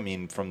understand something? I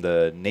mean, from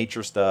the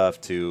nature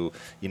stuff to,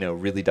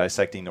 really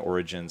dissecting the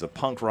origins of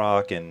punk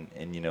rock and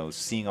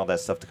seeing all that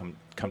stuff to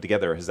come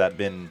together. Has that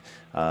been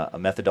a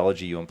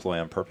methodology you employ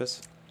on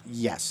purpose?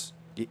 Yes,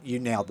 you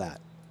nailed that.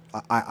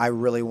 I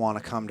really want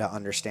to come to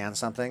understand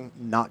something,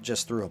 not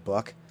just through a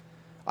book.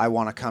 I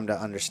want to come to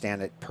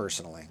understand it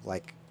personally.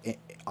 Like,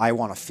 I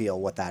want to feel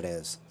what that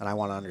is, and I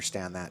want to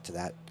understand that to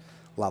that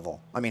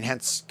level. I mean,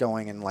 hence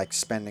going and like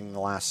spending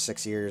the last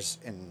 6 years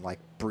in like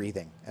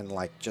breathing and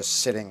like just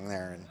sitting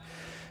there and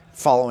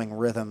following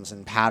rhythms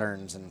and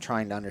patterns and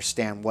trying to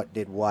understand what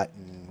did what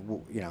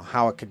and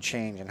how it could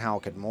change and how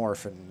it could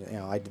morph. And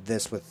I did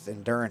this with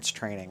endurance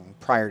training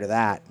prior to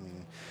that,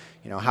 and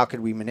how could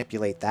we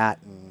manipulate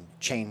that and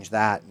change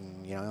that.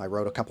 And I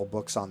wrote a couple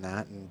books on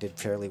that and did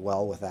fairly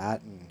well with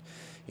that. And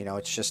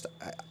it's just,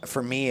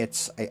 for me,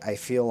 I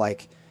feel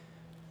like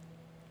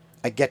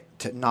I get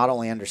to not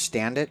only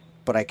understand it,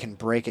 but I can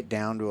break it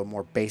down to a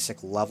more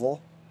basic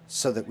level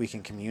so that we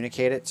can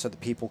communicate it, so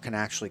that people can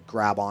actually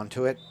grab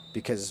onto it,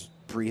 because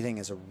breathing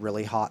is a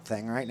really hot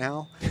thing right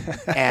now.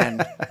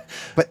 And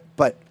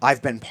but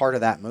I've been part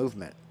of that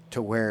movement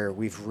to where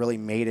we've really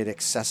made it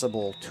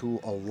accessible to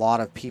a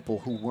lot of people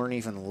who weren't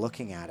even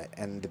looking at it,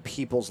 and the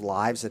people's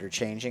lives that are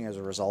changing as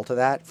a result of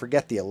that.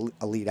 Forget the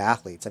elite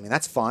athletes. I mean,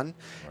 that's fun,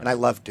 right, and I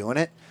love doing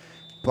it,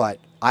 but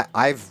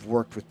I've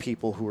worked with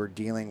people who are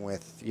dealing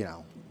with,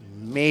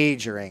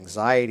 major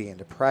anxiety and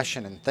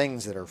depression and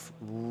things that are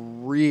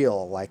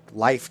real, like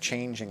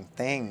life-changing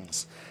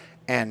things,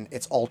 and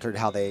it's altered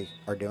how they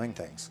are doing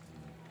things.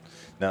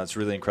 Now, it's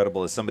really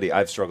incredible. As somebody,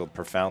 I've struggled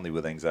profoundly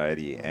with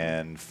anxiety,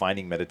 and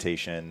finding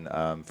meditation,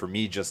 for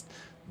me, just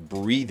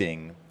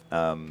breathing,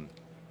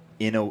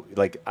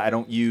 I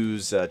don't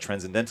use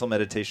transcendental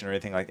meditation or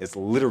anything like it. It's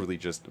literally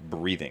just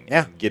breathing,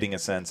 getting a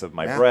sense of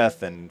my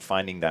breath and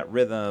finding that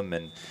rhythm,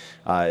 and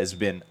has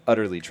been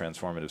utterly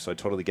transformative. So I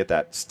totally get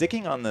that.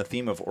 Sticking on the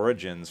theme of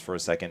origins for a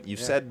second, you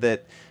said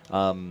that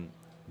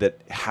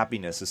that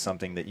happiness is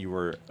something that you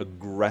were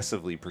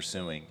aggressively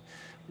pursuing.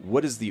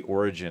 What is the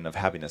origin of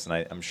happiness?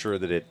 And I'm sure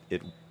that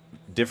it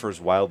differs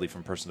wildly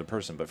from person to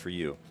person, but for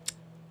you.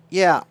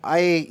 Yeah,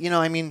 I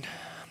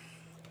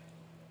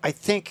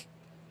think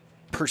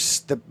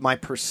my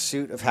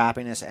pursuit of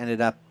happiness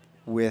ended up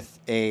with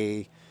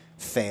a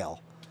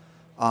fail.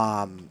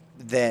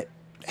 That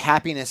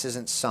happiness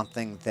isn't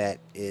something that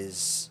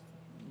is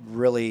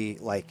really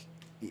like,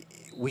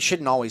 we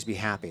shouldn't always be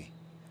happy.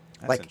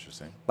 That's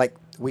interesting. Like,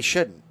 we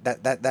shouldn't.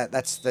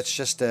 That's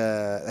just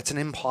that's an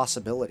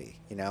impossibility,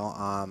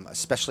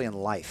 especially in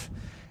life.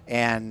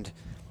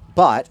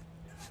 But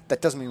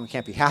that doesn't mean we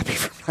can't be happy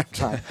from time to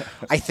time.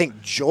 I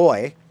think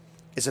joy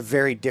is a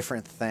very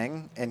different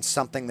thing and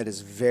something that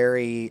is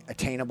very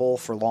attainable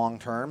for long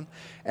term.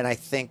 And I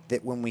think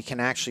that when we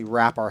can actually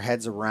wrap our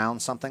heads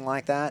around something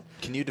like that.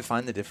 Can you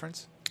define the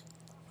difference?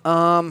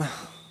 Like,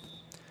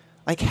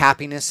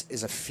 happiness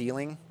is a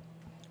feeling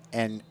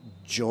and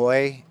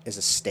joy is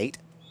a state.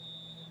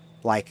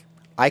 Like,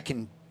 I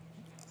could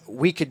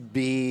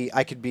be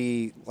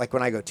like,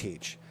 when I go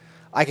teach,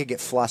 I could get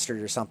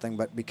flustered or something,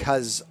 but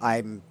because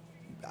I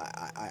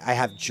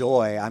have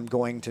joy, I'm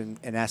going to,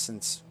 in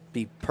essence,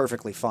 be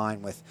perfectly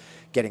fine with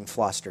getting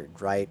flustered,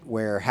 right?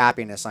 Where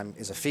happiness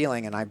is a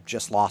feeling, and I've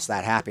just lost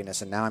that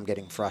happiness, and now I'm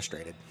getting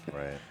frustrated.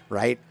 Right.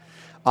 Right?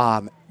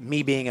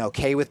 Me being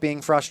okay with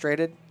being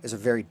frustrated is a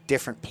very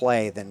different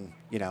play than,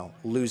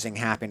 losing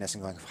happiness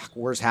and going, fuck,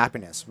 where's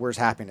happiness? Where's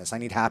happiness? I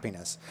need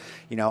happiness.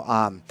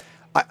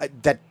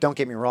 That, don't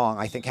get me wrong,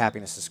 I think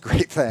happiness is a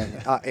great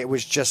thing. It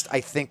was just,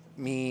 I think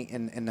me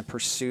in the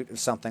pursuit of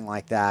something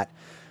like that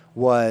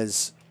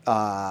was,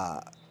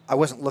 I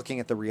wasn't looking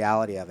at the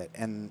reality of it.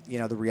 And,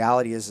 the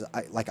reality is,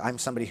 I'm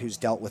somebody who's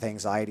dealt with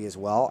anxiety as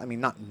well. I mean,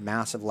 not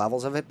massive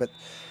levels of it, but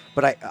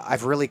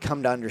I've really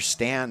come to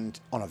understand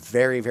on a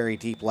very, very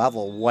deep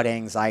level what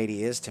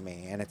anxiety is to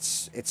me. And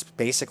it's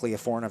basically a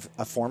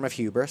form of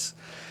hubris,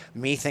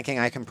 me thinking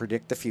I can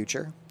predict the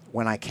future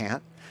when I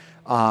can't.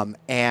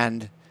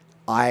 And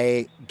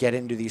I'll get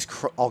into these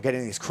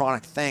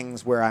chronic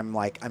things where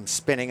I'm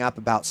spinning up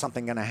about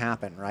something going to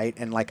happen, right?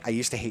 And I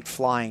used to hate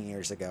flying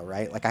years ago,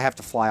 right? Like, I have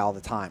to fly all the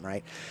time,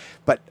 right?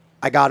 But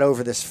I got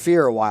over this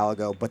fear a while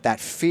ago, but that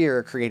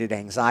fear created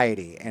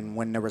anxiety. And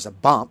when there was a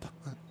bump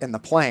in the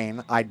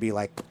plane, I'd be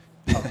like,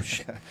 oh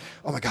shit,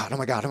 oh my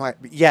God.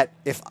 Yet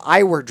if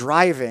I were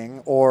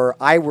driving or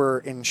I were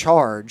in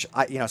charge,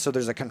 so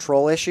there's a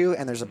control issue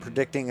and there's a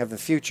predicting of the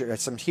future.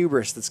 There's some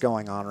hubris that's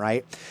going on,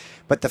 right?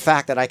 But the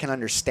fact that I can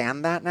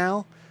understand that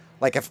now,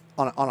 like, if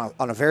on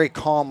a very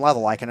calm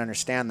level, I can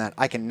understand that,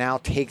 I can now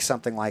take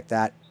something like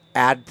that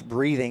add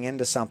breathing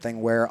into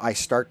something where I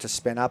start to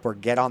spin up or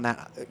get on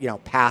that,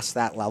 past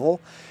that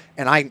level,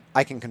 and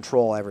I can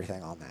control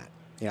everything on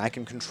that. I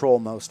can control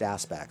most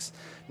aspects.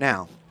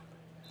 Now,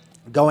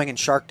 going in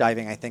shark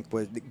diving, I think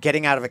was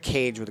getting out of a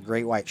cage with a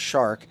great white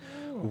shark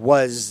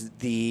was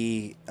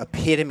the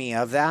epitome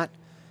of that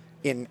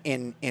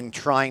in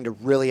trying to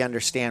really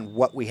understand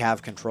what we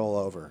have control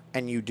over,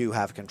 and you do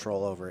have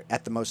control over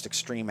at the most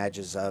extreme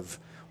edges of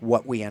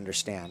what we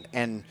understand.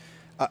 And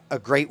a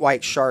great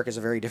white shark is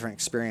a very different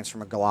experience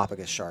from a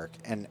Galapagos shark,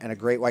 and a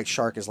great white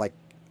shark is like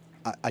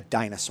a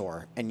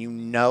dinosaur, and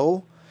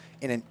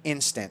in an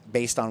instant,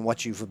 based on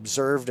what you've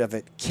observed of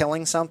it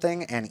killing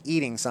something and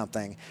eating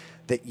something,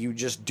 that you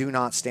just do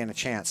not stand a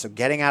chance. So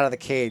getting out of the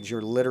cage,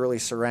 you're literally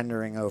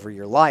surrendering over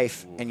your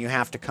life, and you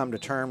have to come to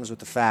terms with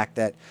the fact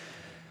that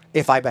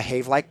if I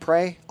behave like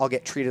prey, I'll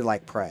get treated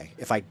like prey.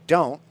 If I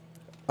don't,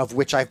 of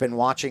which I've been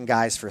watching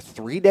guys for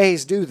 3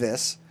 days do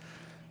this,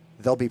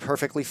 they'll be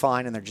perfectly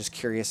fine, and they're just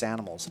curious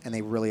animals, and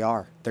they really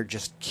are. They're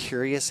just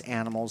curious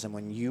animals, and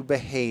when you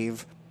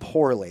behave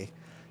poorly,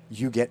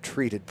 you get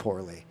treated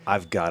poorly.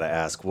 I've got to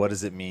ask, what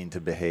does it mean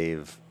to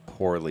behave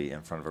poorly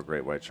in front of a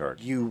great white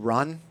shark? You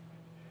run,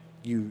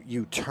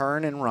 you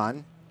turn and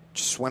run,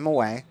 swim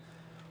away,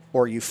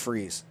 or you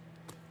freeze.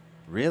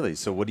 Really?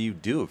 So what do you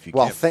do if you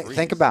can't freeze? Well,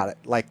 think about it.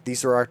 Like,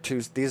 these are our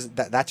two.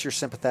 That's your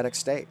sympathetic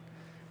state.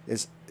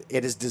 It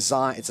is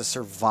designed. It's a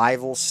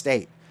survival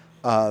state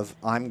of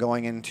I'm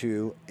going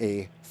into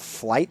a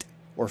flight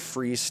or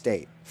freeze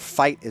state.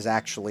 Fight is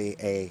actually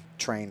a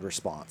trained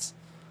response.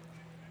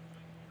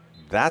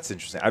 That's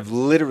interesting. I've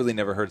literally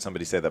never heard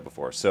somebody say that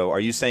before. So are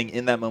you saying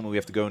in that moment we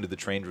have to go into the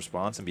trained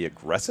response and be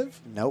aggressive?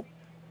 Nope.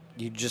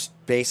 You just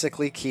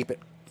basically keep it.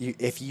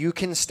 If you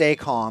can stay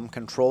calm,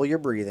 control your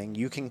breathing,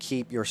 you can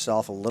keep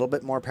yourself a little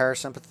bit more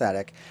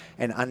parasympathetic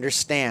and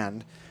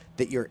understand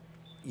that you're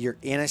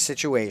in a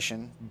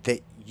situation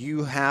that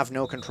you have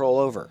no control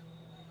over.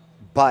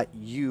 But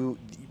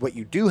what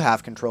you do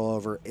have control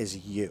over is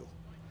you.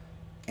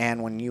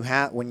 And when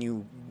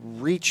you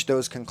reach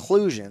those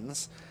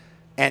conclusions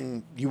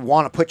and you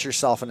want to put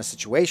yourself in a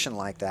situation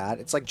like that,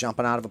 it's like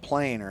jumping out of a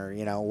plane or,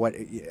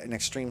 an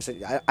extreme.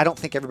 I don't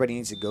think everybody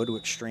needs to go to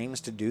extremes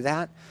to do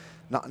that.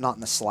 Not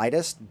in the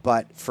slightest,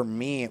 but for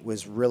me, it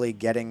was really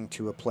getting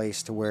to a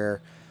place to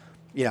where,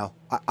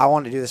 I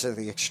want to do this at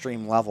the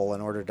extreme level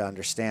in order to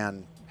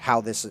understand how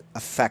this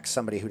affects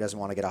somebody who doesn't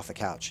want to get off the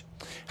couch.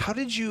 How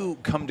did you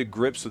come to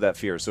grips with that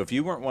fear? So if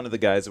you weren't one of the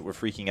guys that were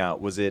freaking out,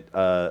 was it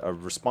a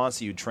response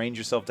that you trained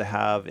yourself to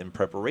have in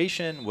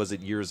preparation? Was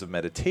it years of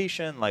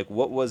meditation? Like,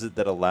 what was it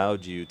that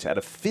allowed you to, at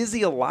a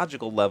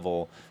physiological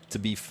level, to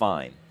be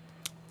fine?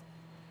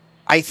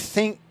 I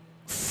think...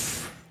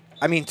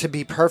 to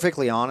be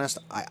perfectly honest,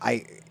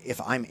 if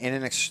I'm in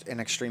an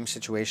extreme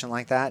situation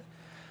like that,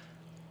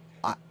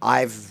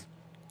 I've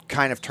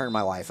kind of turned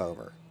my life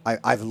over.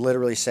 I've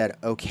literally said,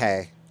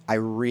 okay, I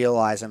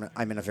realize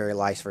I'm in a very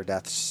life or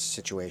death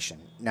situation.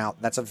 Now,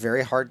 that's a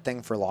very hard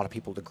thing for a lot of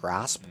people to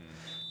grasp,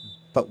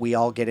 but we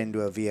all get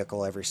into a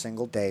vehicle every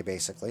single day,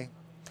 basically,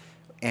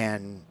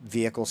 and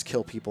vehicles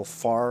kill people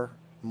far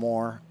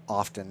more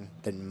often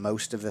than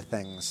most of the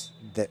things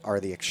that are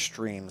the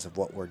extremes of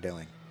what we're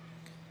doing.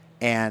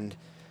 And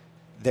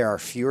there are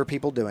fewer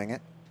people doing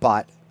it,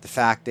 but the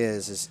fact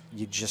is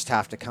you just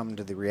have to come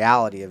to the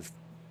reality of,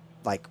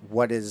 like,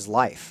 what is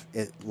life?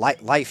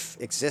 Life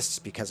exists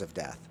because of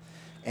death,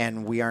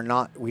 and we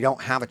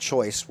don't have a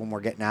choice when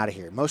we're getting out of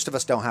here. Most of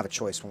us don't have a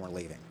choice when we're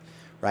leaving,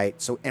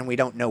 right? So, and we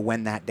don't know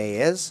when that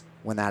day is,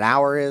 when that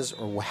hour is,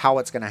 or how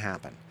it's going to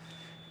happen.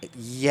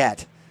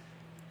 Yet,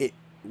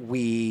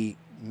 we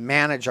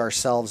manage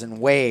ourselves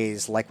in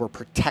ways like we're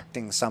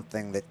protecting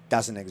something that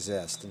doesn't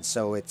exist, and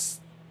so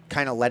it's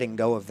kind of letting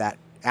go of that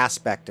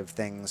aspect of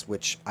things,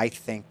 which I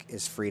think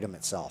is freedom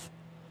itself.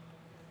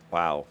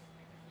 Wow.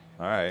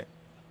 All right.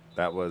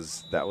 That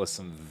was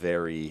some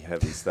very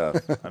heavy stuff.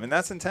 I mean,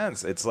 that's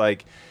intense. It's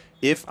like,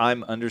 if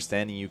I'm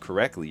understanding you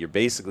correctly, you're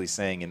basically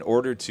saying in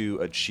order to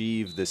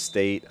achieve the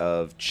state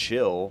of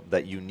chill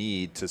that you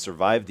need to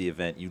survive the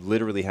event, you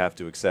literally have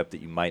to accept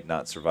that you might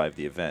not survive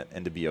the event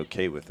and to be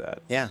okay with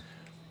that. Yeah.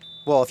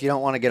 Well, if you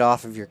don't want to get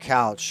off of your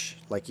couch,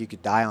 like, you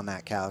could die on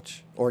that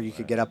couch, or you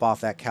could get up off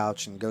that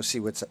couch and go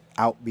see what's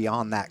out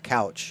beyond that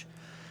couch,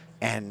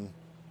 and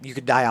you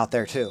could die out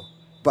there too.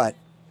 But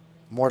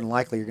more than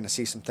likely, you're going to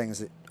see some things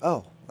that,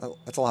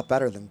 that's a lot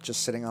better than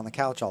just sitting on the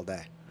couch all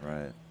day.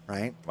 Right.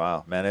 Right?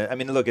 Wow, man. I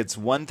mean, look, it's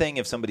one thing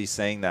if somebody's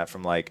saying that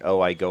from like,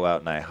 I go out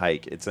and I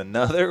hike. It's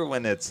another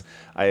when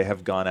I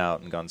have gone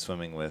out and gone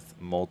swimming with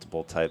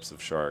multiple types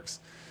of sharks.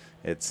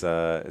 It's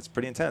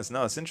pretty intense.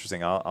 No, it's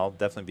interesting. I'll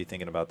definitely be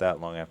thinking about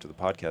that long after the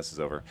podcast is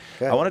over.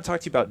 Good. I want to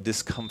talk to you about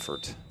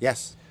discomfort.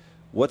 Yes.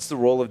 What's the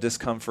role of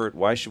discomfort?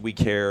 Why should we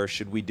care?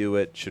 Should we do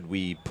it? Should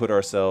we put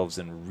ourselves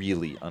in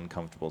really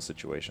uncomfortable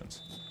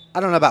situations? I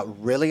don't know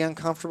about really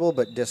uncomfortable,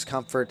 but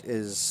discomfort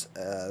is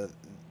a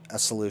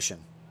solution.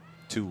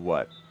 To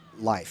what?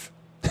 Life.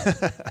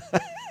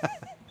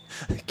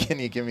 Can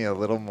you give me a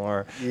little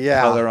more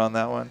color on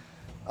that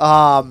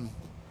one?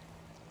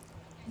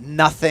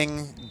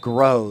 nothing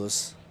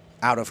grows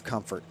out of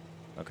comfort.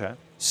 Okay.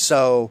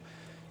 So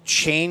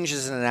change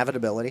is an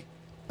inevitability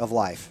of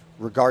life,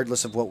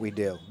 regardless of what we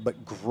do.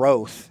 But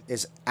growth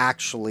is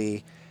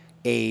actually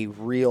a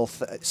real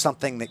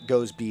something that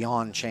goes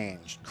beyond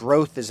change.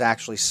 Growth is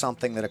actually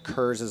something that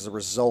occurs as a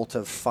result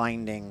of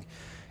finding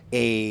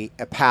a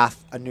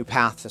new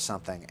path to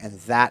something, and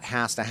that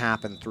has to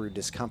happen through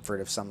discomfort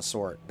of some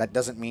sort. That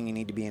doesn't mean you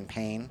need to be in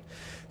pain.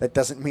 That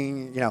doesn't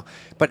mean,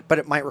 but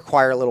it might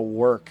require a little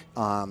work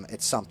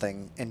at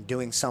something and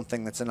doing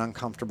something that's an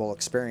uncomfortable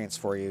experience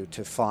for you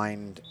to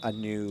find a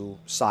new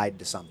side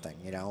to something,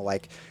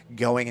 like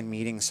going and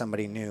meeting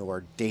somebody new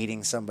or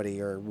dating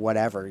somebody or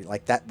whatever.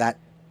 Like that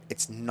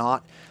it's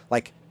not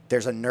like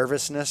there's a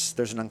nervousness,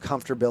 there's an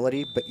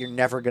uncomfortability, but you're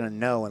never going to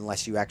know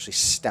unless you actually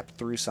step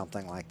through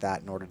something like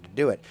that in order to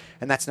do it.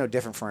 And that's no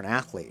different for an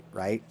athlete,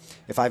 right?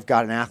 If I've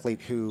got an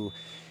athlete who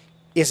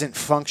isn't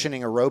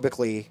functioning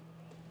aerobically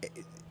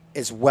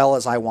as well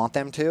as I want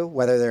them to,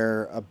 whether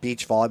they're a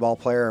beach volleyball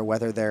player or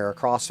whether they're a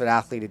CrossFit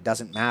athlete, it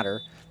doesn't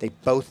matter. They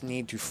both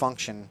need to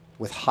function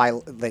with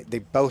they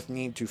both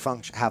need to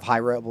have high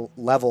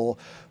level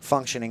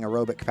functioning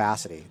aerobic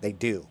capacity. They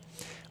do.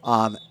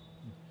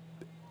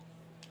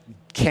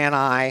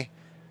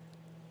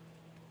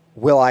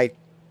 Will I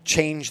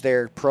change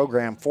their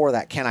program for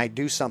that? Can I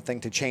do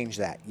something to change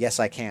that? Yes,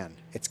 I can.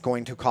 It's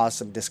going to cause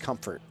some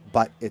discomfort,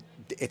 but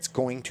it's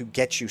going to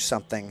get you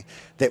something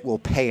that will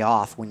pay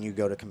off when you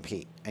go to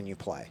compete and you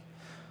play.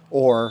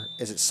 Or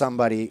is it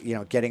somebody,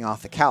 getting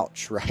off the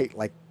couch, right?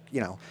 Like,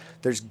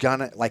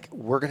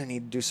 we're going to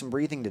need to do some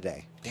breathing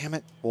today. Damn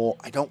it. Well,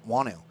 I don't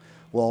want to.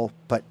 Well,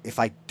 but if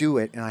I do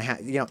it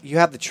and you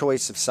have the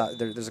choice of,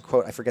 there's a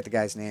quote, I forget the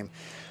guy's name,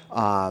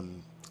 but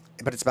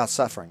it's about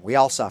suffering. We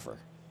all suffer,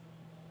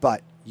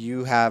 but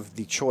you have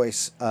the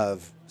choice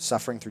of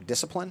suffering through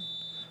discipline,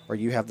 or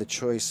you have the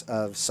choice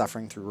of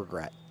suffering through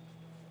regret.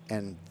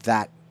 And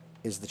that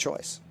is the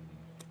choice.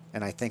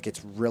 And I think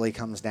it really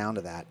comes down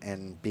to that,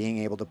 and being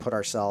able to put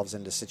ourselves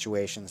into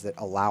situations that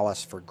allow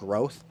us for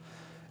growth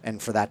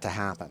and for that to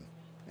happen.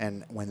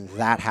 And when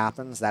that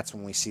happens, that's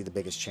when we see the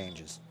biggest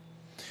changes.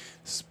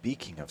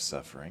 Speaking of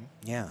suffering,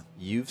 yeah,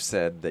 you've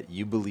said that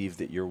you believe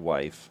that your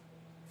wife,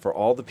 for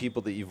all the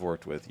people that you've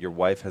worked with, your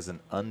wife has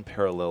an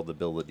unparalleled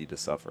ability to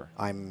suffer.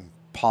 I'm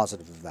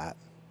positive of that.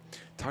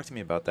 Talk to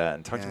me about that,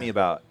 and talk to me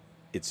about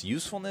its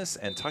usefulness,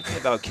 and talk to me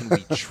about, can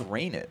we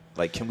train it?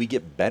 Like, can we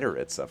get better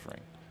at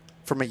suffering?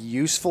 From a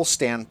useful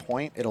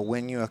standpoint, it'll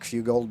win you a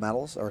few gold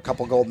medals, or a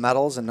couple gold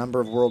medals, a number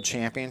of world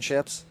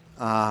championships.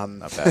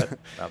 Not bad.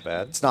 Not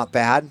bad. It's not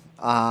bad.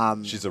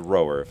 She's a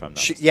rower, if I'm not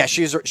mistaken. Yeah,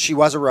 she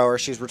was a rower.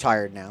 She's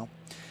retired now.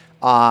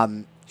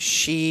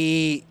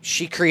 She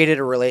created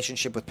a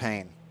relationship with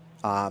pain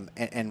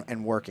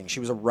and working. She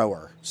was a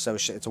rower, so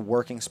it's a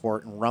working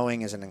sport, and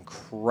rowing is an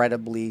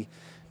incredibly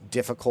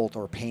difficult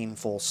or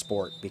painful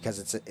sport because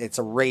it's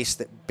a race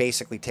that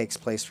basically takes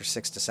place for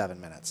 6 to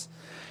 7 minutes.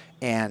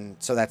 And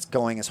so that's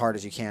going as hard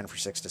as you can for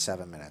 6 to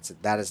 7 minutes.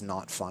 That is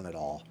not fun at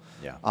all.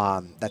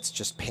 Yeah. That's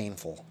just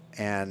painful.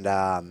 And,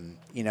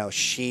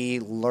 she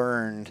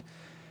learned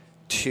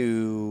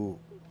to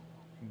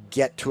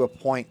get to a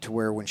point to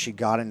where when she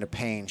got into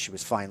pain, she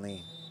was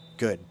finally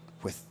good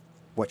with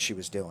what she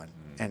was doing.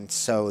 And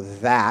so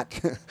that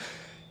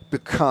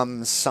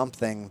becomes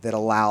something that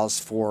allows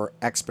for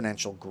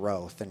exponential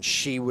growth. And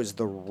she was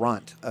the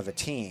runt of a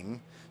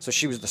team. So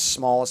she was the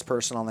smallest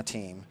person on the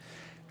team,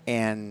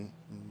 and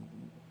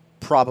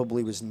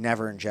probably was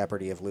never in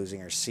jeopardy of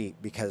losing her seat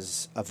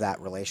because of that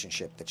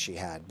relationship that she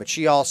had. But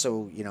she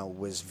also,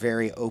 was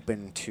very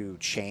open to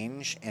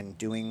change and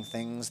doing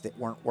things that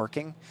weren't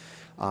working.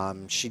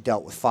 She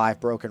dealt with 5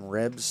 broken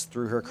ribs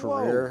through her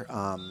career,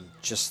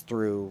 just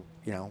through,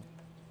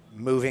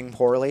 moving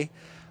poorly.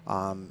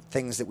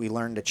 Things that we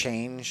learned to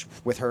change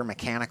with her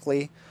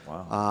mechanically.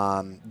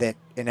 Wow. That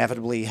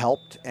inevitably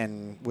helped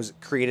and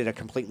created a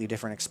completely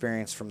different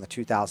experience from the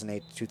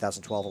 2008 to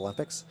 2012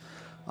 Olympics.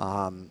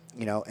 And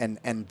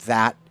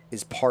that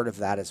is part of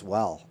that as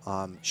well.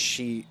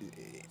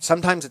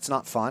 Sometimes it's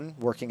not fun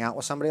working out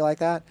with somebody like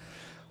that,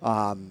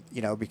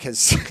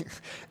 because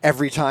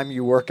every time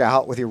you work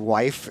out with your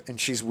wife and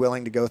she's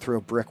willing to go through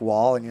a brick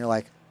wall, and you're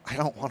like, I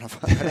don't want to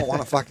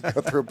fucking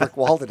go through a brick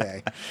wall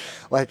today.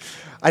 Like,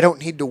 I don't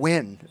need to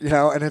win,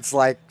 and it's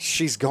like,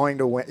 she's going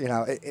to win,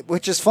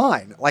 which is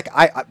fine. Like,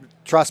 I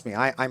trust me,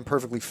 I'm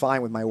perfectly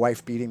fine with my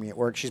wife beating me at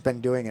work. She's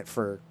been doing it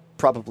for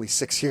probably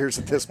 6 years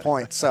at this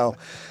point. So,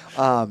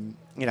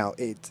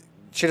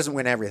 she doesn't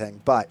win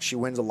everything, but she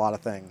wins a lot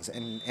of things.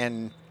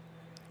 And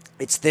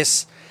it's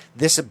this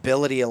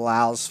ability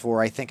allows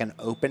for, I think, an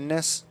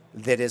openness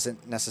that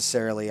isn't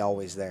necessarily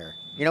always there,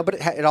 but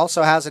it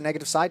also has a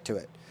negative side to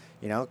it,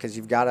 because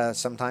you've got to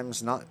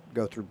sometimes not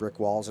go through brick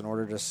walls in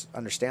order to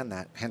understand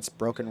that, hence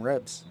broken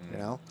ribs,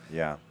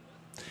 Yeah.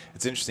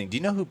 It's interesting. Do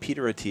you know who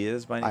Peter Attia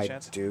is by any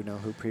chance? I do know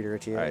who Peter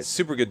Attia is. All right,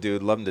 super good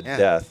dude. Love him to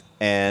death.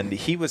 And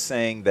he was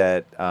saying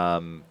that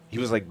he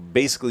was like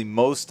basically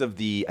most of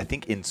the, I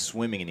think in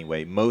swimming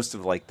anyway, most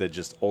of like the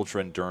just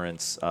ultra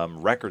endurance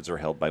records are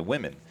held by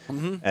women.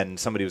 And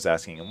somebody was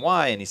asking him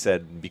why, and he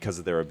said because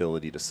of their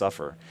ability to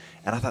suffer.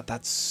 And I thought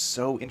that's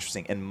so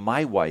interesting. And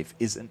my wife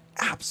is an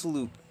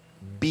absolute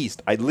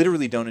beast. I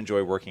literally don't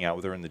enjoy working out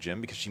with her in the gym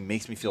because she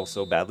makes me feel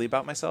so badly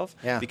about myself.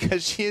 Yeah.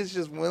 Because she is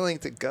just willing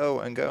to go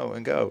and go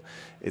and go.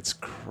 It's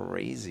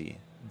crazy.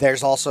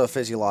 There's also a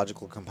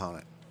physiological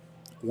component.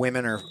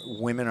 Women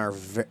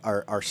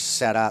are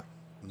set up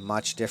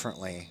much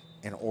differently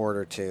in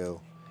order to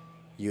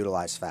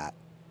utilize fat.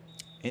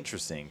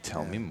 Interesting.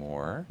 Tell me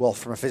more. Well,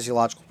 from a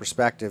physiological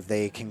perspective,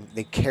 they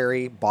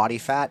carry body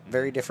fat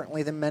very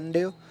differently than men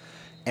do.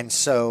 And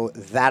so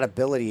that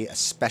ability,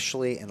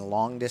 especially in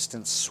long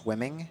distance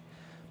swimming,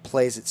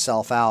 plays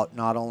itself out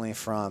not only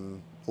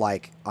from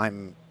like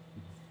I'm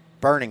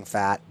burning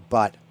fat,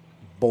 but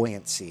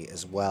buoyancy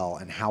as well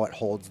and how it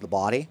holds the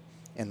body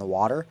in the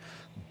water.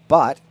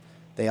 But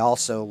they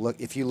also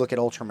if you look at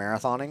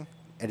ultramarathoning,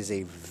 it is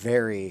a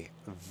very,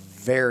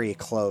 very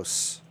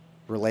close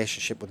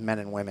relationship with men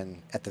and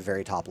women at the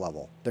very top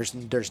level.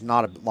 There's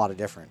not a lot of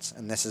difference.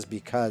 And this is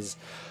because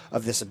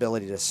of this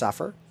ability to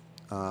suffer.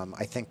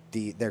 I think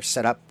they're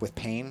set up with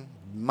pain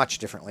much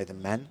differently than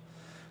men,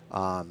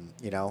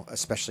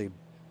 especially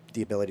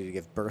the ability to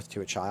give birth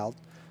to a child.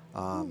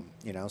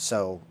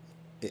 So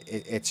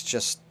it's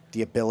just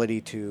the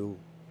ability to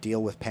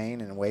deal with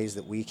pain in ways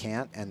that we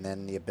can't, and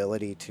then the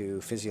ability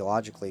to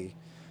physiologically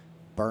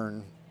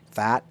burn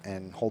fat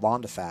and hold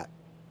on to fat.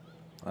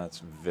 That's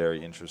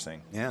very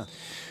interesting. Yeah.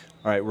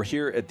 All right, we're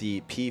here at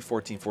the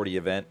P1440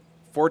 event.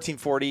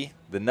 1440,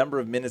 the number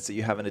of minutes that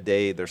you have in a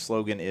day. Their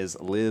slogan is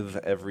live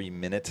every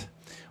minute.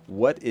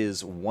 What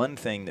is one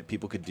thing that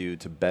people could do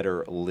to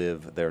better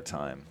live their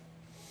time?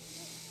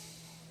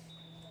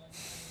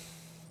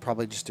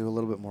 Probably just do a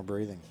little bit more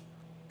breathing.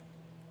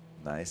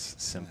 Nice,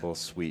 simple,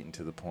 sweet, and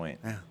to the point.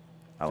 Yeah.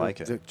 I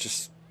like it.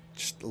 Just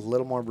a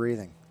little more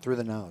breathing through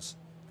the nose.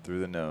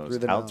 Through the nose. Through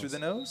the out nose. through the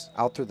nose?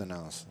 Out through the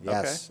nose,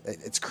 yes. Okay.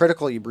 It's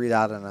critical you breathe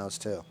out of the nose,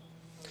 too.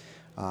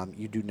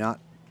 You do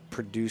not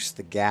produce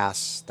that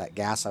gas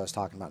I was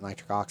talking about,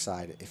 nitric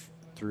oxide,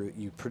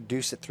 you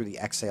produce it through the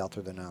exhale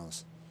through the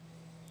nose.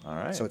 All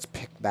right. So it's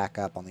picked back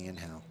up on the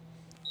inhale.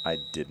 I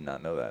did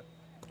not know that.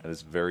 That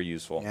is very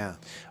useful. Yeah.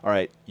 All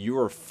right. You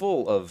are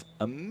full of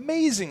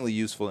amazingly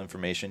useful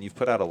information. You've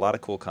put out a lot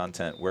of cool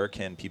content. Where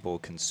can people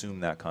consume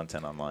that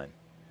content online?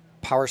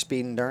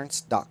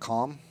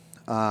 PowerspeedEndurance.com.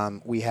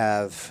 We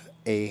have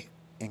a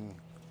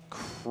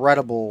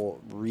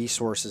incredible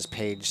resources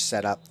page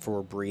set up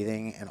for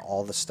breathing and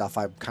all the stuff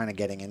I'm kind of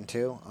getting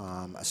into.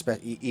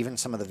 Even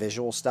some of the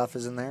visual stuff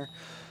is in there.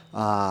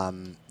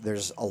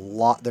 There's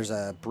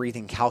a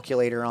breathing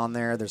calculator on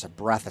there. There's a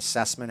breath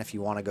assessment if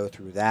you want to go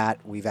through that.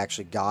 We've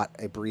actually got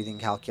a breathing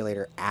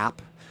calculator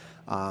app.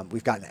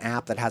 We've got an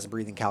app that has a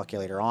breathing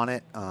calculator on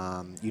it.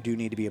 You do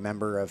need to be a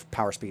member of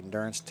Power Speed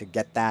Endurance to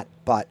get that,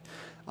 but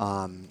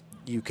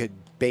you could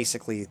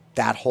basically,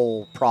 that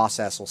whole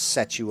process will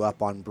set you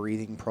up on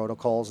breathing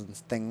protocols and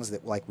things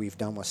that like we've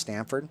done with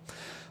Stanford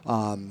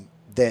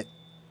that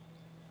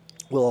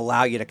will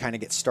allow you to kind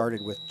of get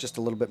started with just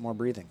a little bit more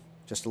breathing,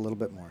 just a little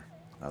bit more.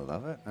 I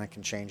love it. And it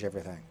can change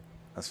everything.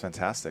 That's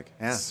fantastic.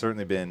 Yeah. It's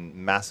certainly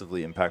been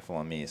massively impactful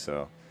on me,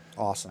 so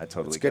awesome. I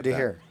totally it's good get to that.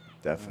 hear.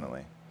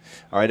 Definitely.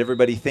 All right,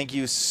 everybody, thank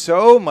you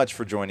so much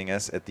for joining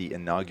us at the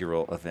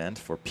inaugural event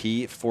for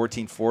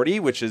P1440,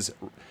 which is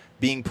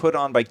being put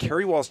on by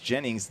Kerri Walsh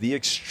Jennings, the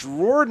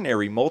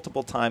extraordinary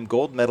multiple-time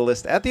gold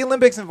medalist at the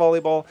Olympics in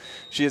volleyball.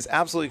 She is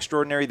absolutely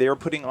extraordinary. They are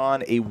putting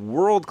on a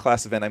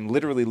world-class event. I'm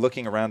literally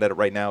looking around at it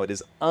right now. It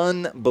is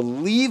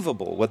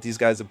unbelievable what these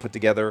guys have put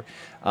together.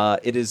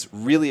 It is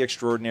really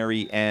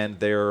extraordinary, and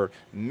their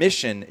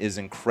mission is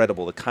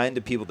incredible. The kind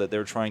of people that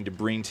they're trying to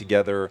bring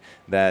together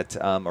that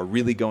are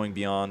really going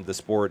beyond the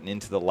sport and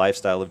into the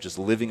lifestyle of just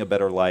living a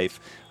better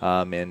life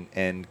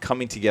and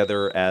coming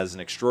together as an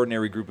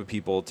extraordinary group of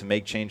people to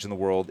make change in the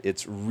world.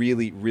 It's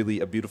really, really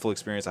a beautiful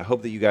experience. I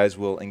hope that you guys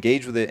will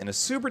engage with it in a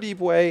super deep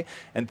way.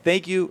 And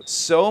thank you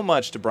so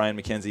much to Brian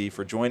McKenzie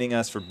for joining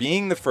us, for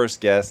being the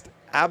first guest.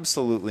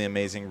 Absolutely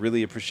amazing.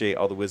 Really appreciate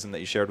all the wisdom that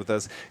you shared with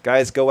us.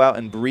 Guys, go out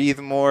and breathe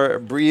more,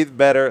 breathe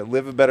better,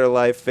 live a better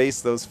life,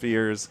 face those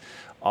fears,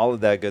 all of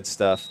that good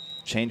stuff.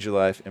 Change your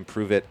life,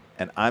 improve it.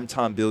 And I'm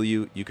Tom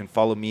Bilyeu. You can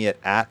follow me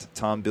at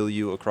Tom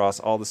Bilyeu across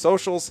all the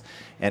socials.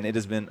 And it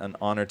has been an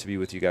honor to be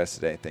with you guys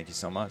today. Thank you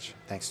so much.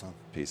 Thanks, Tom.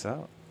 Peace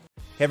out.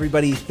 Hey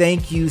everybody,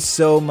 thank you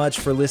so much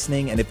for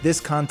listening. And if this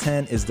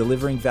content is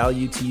delivering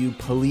value to you,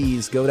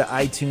 please go to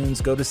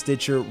iTunes, go to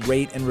Stitcher,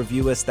 rate and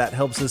review us. That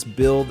helps us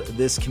build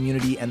this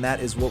community, and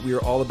that is what we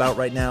are all about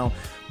right now.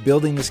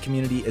 Building this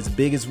community as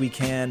big as we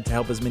can to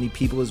help as many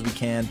people as we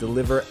can,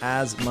 deliver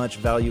as much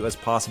value as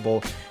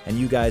possible. And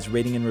you guys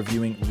rating and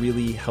reviewing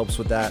really helps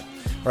with that.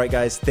 All right,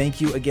 guys, thank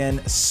you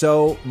again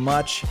so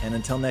much. And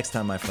until next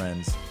time, my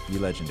friends, be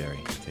legendary.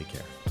 Take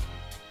care.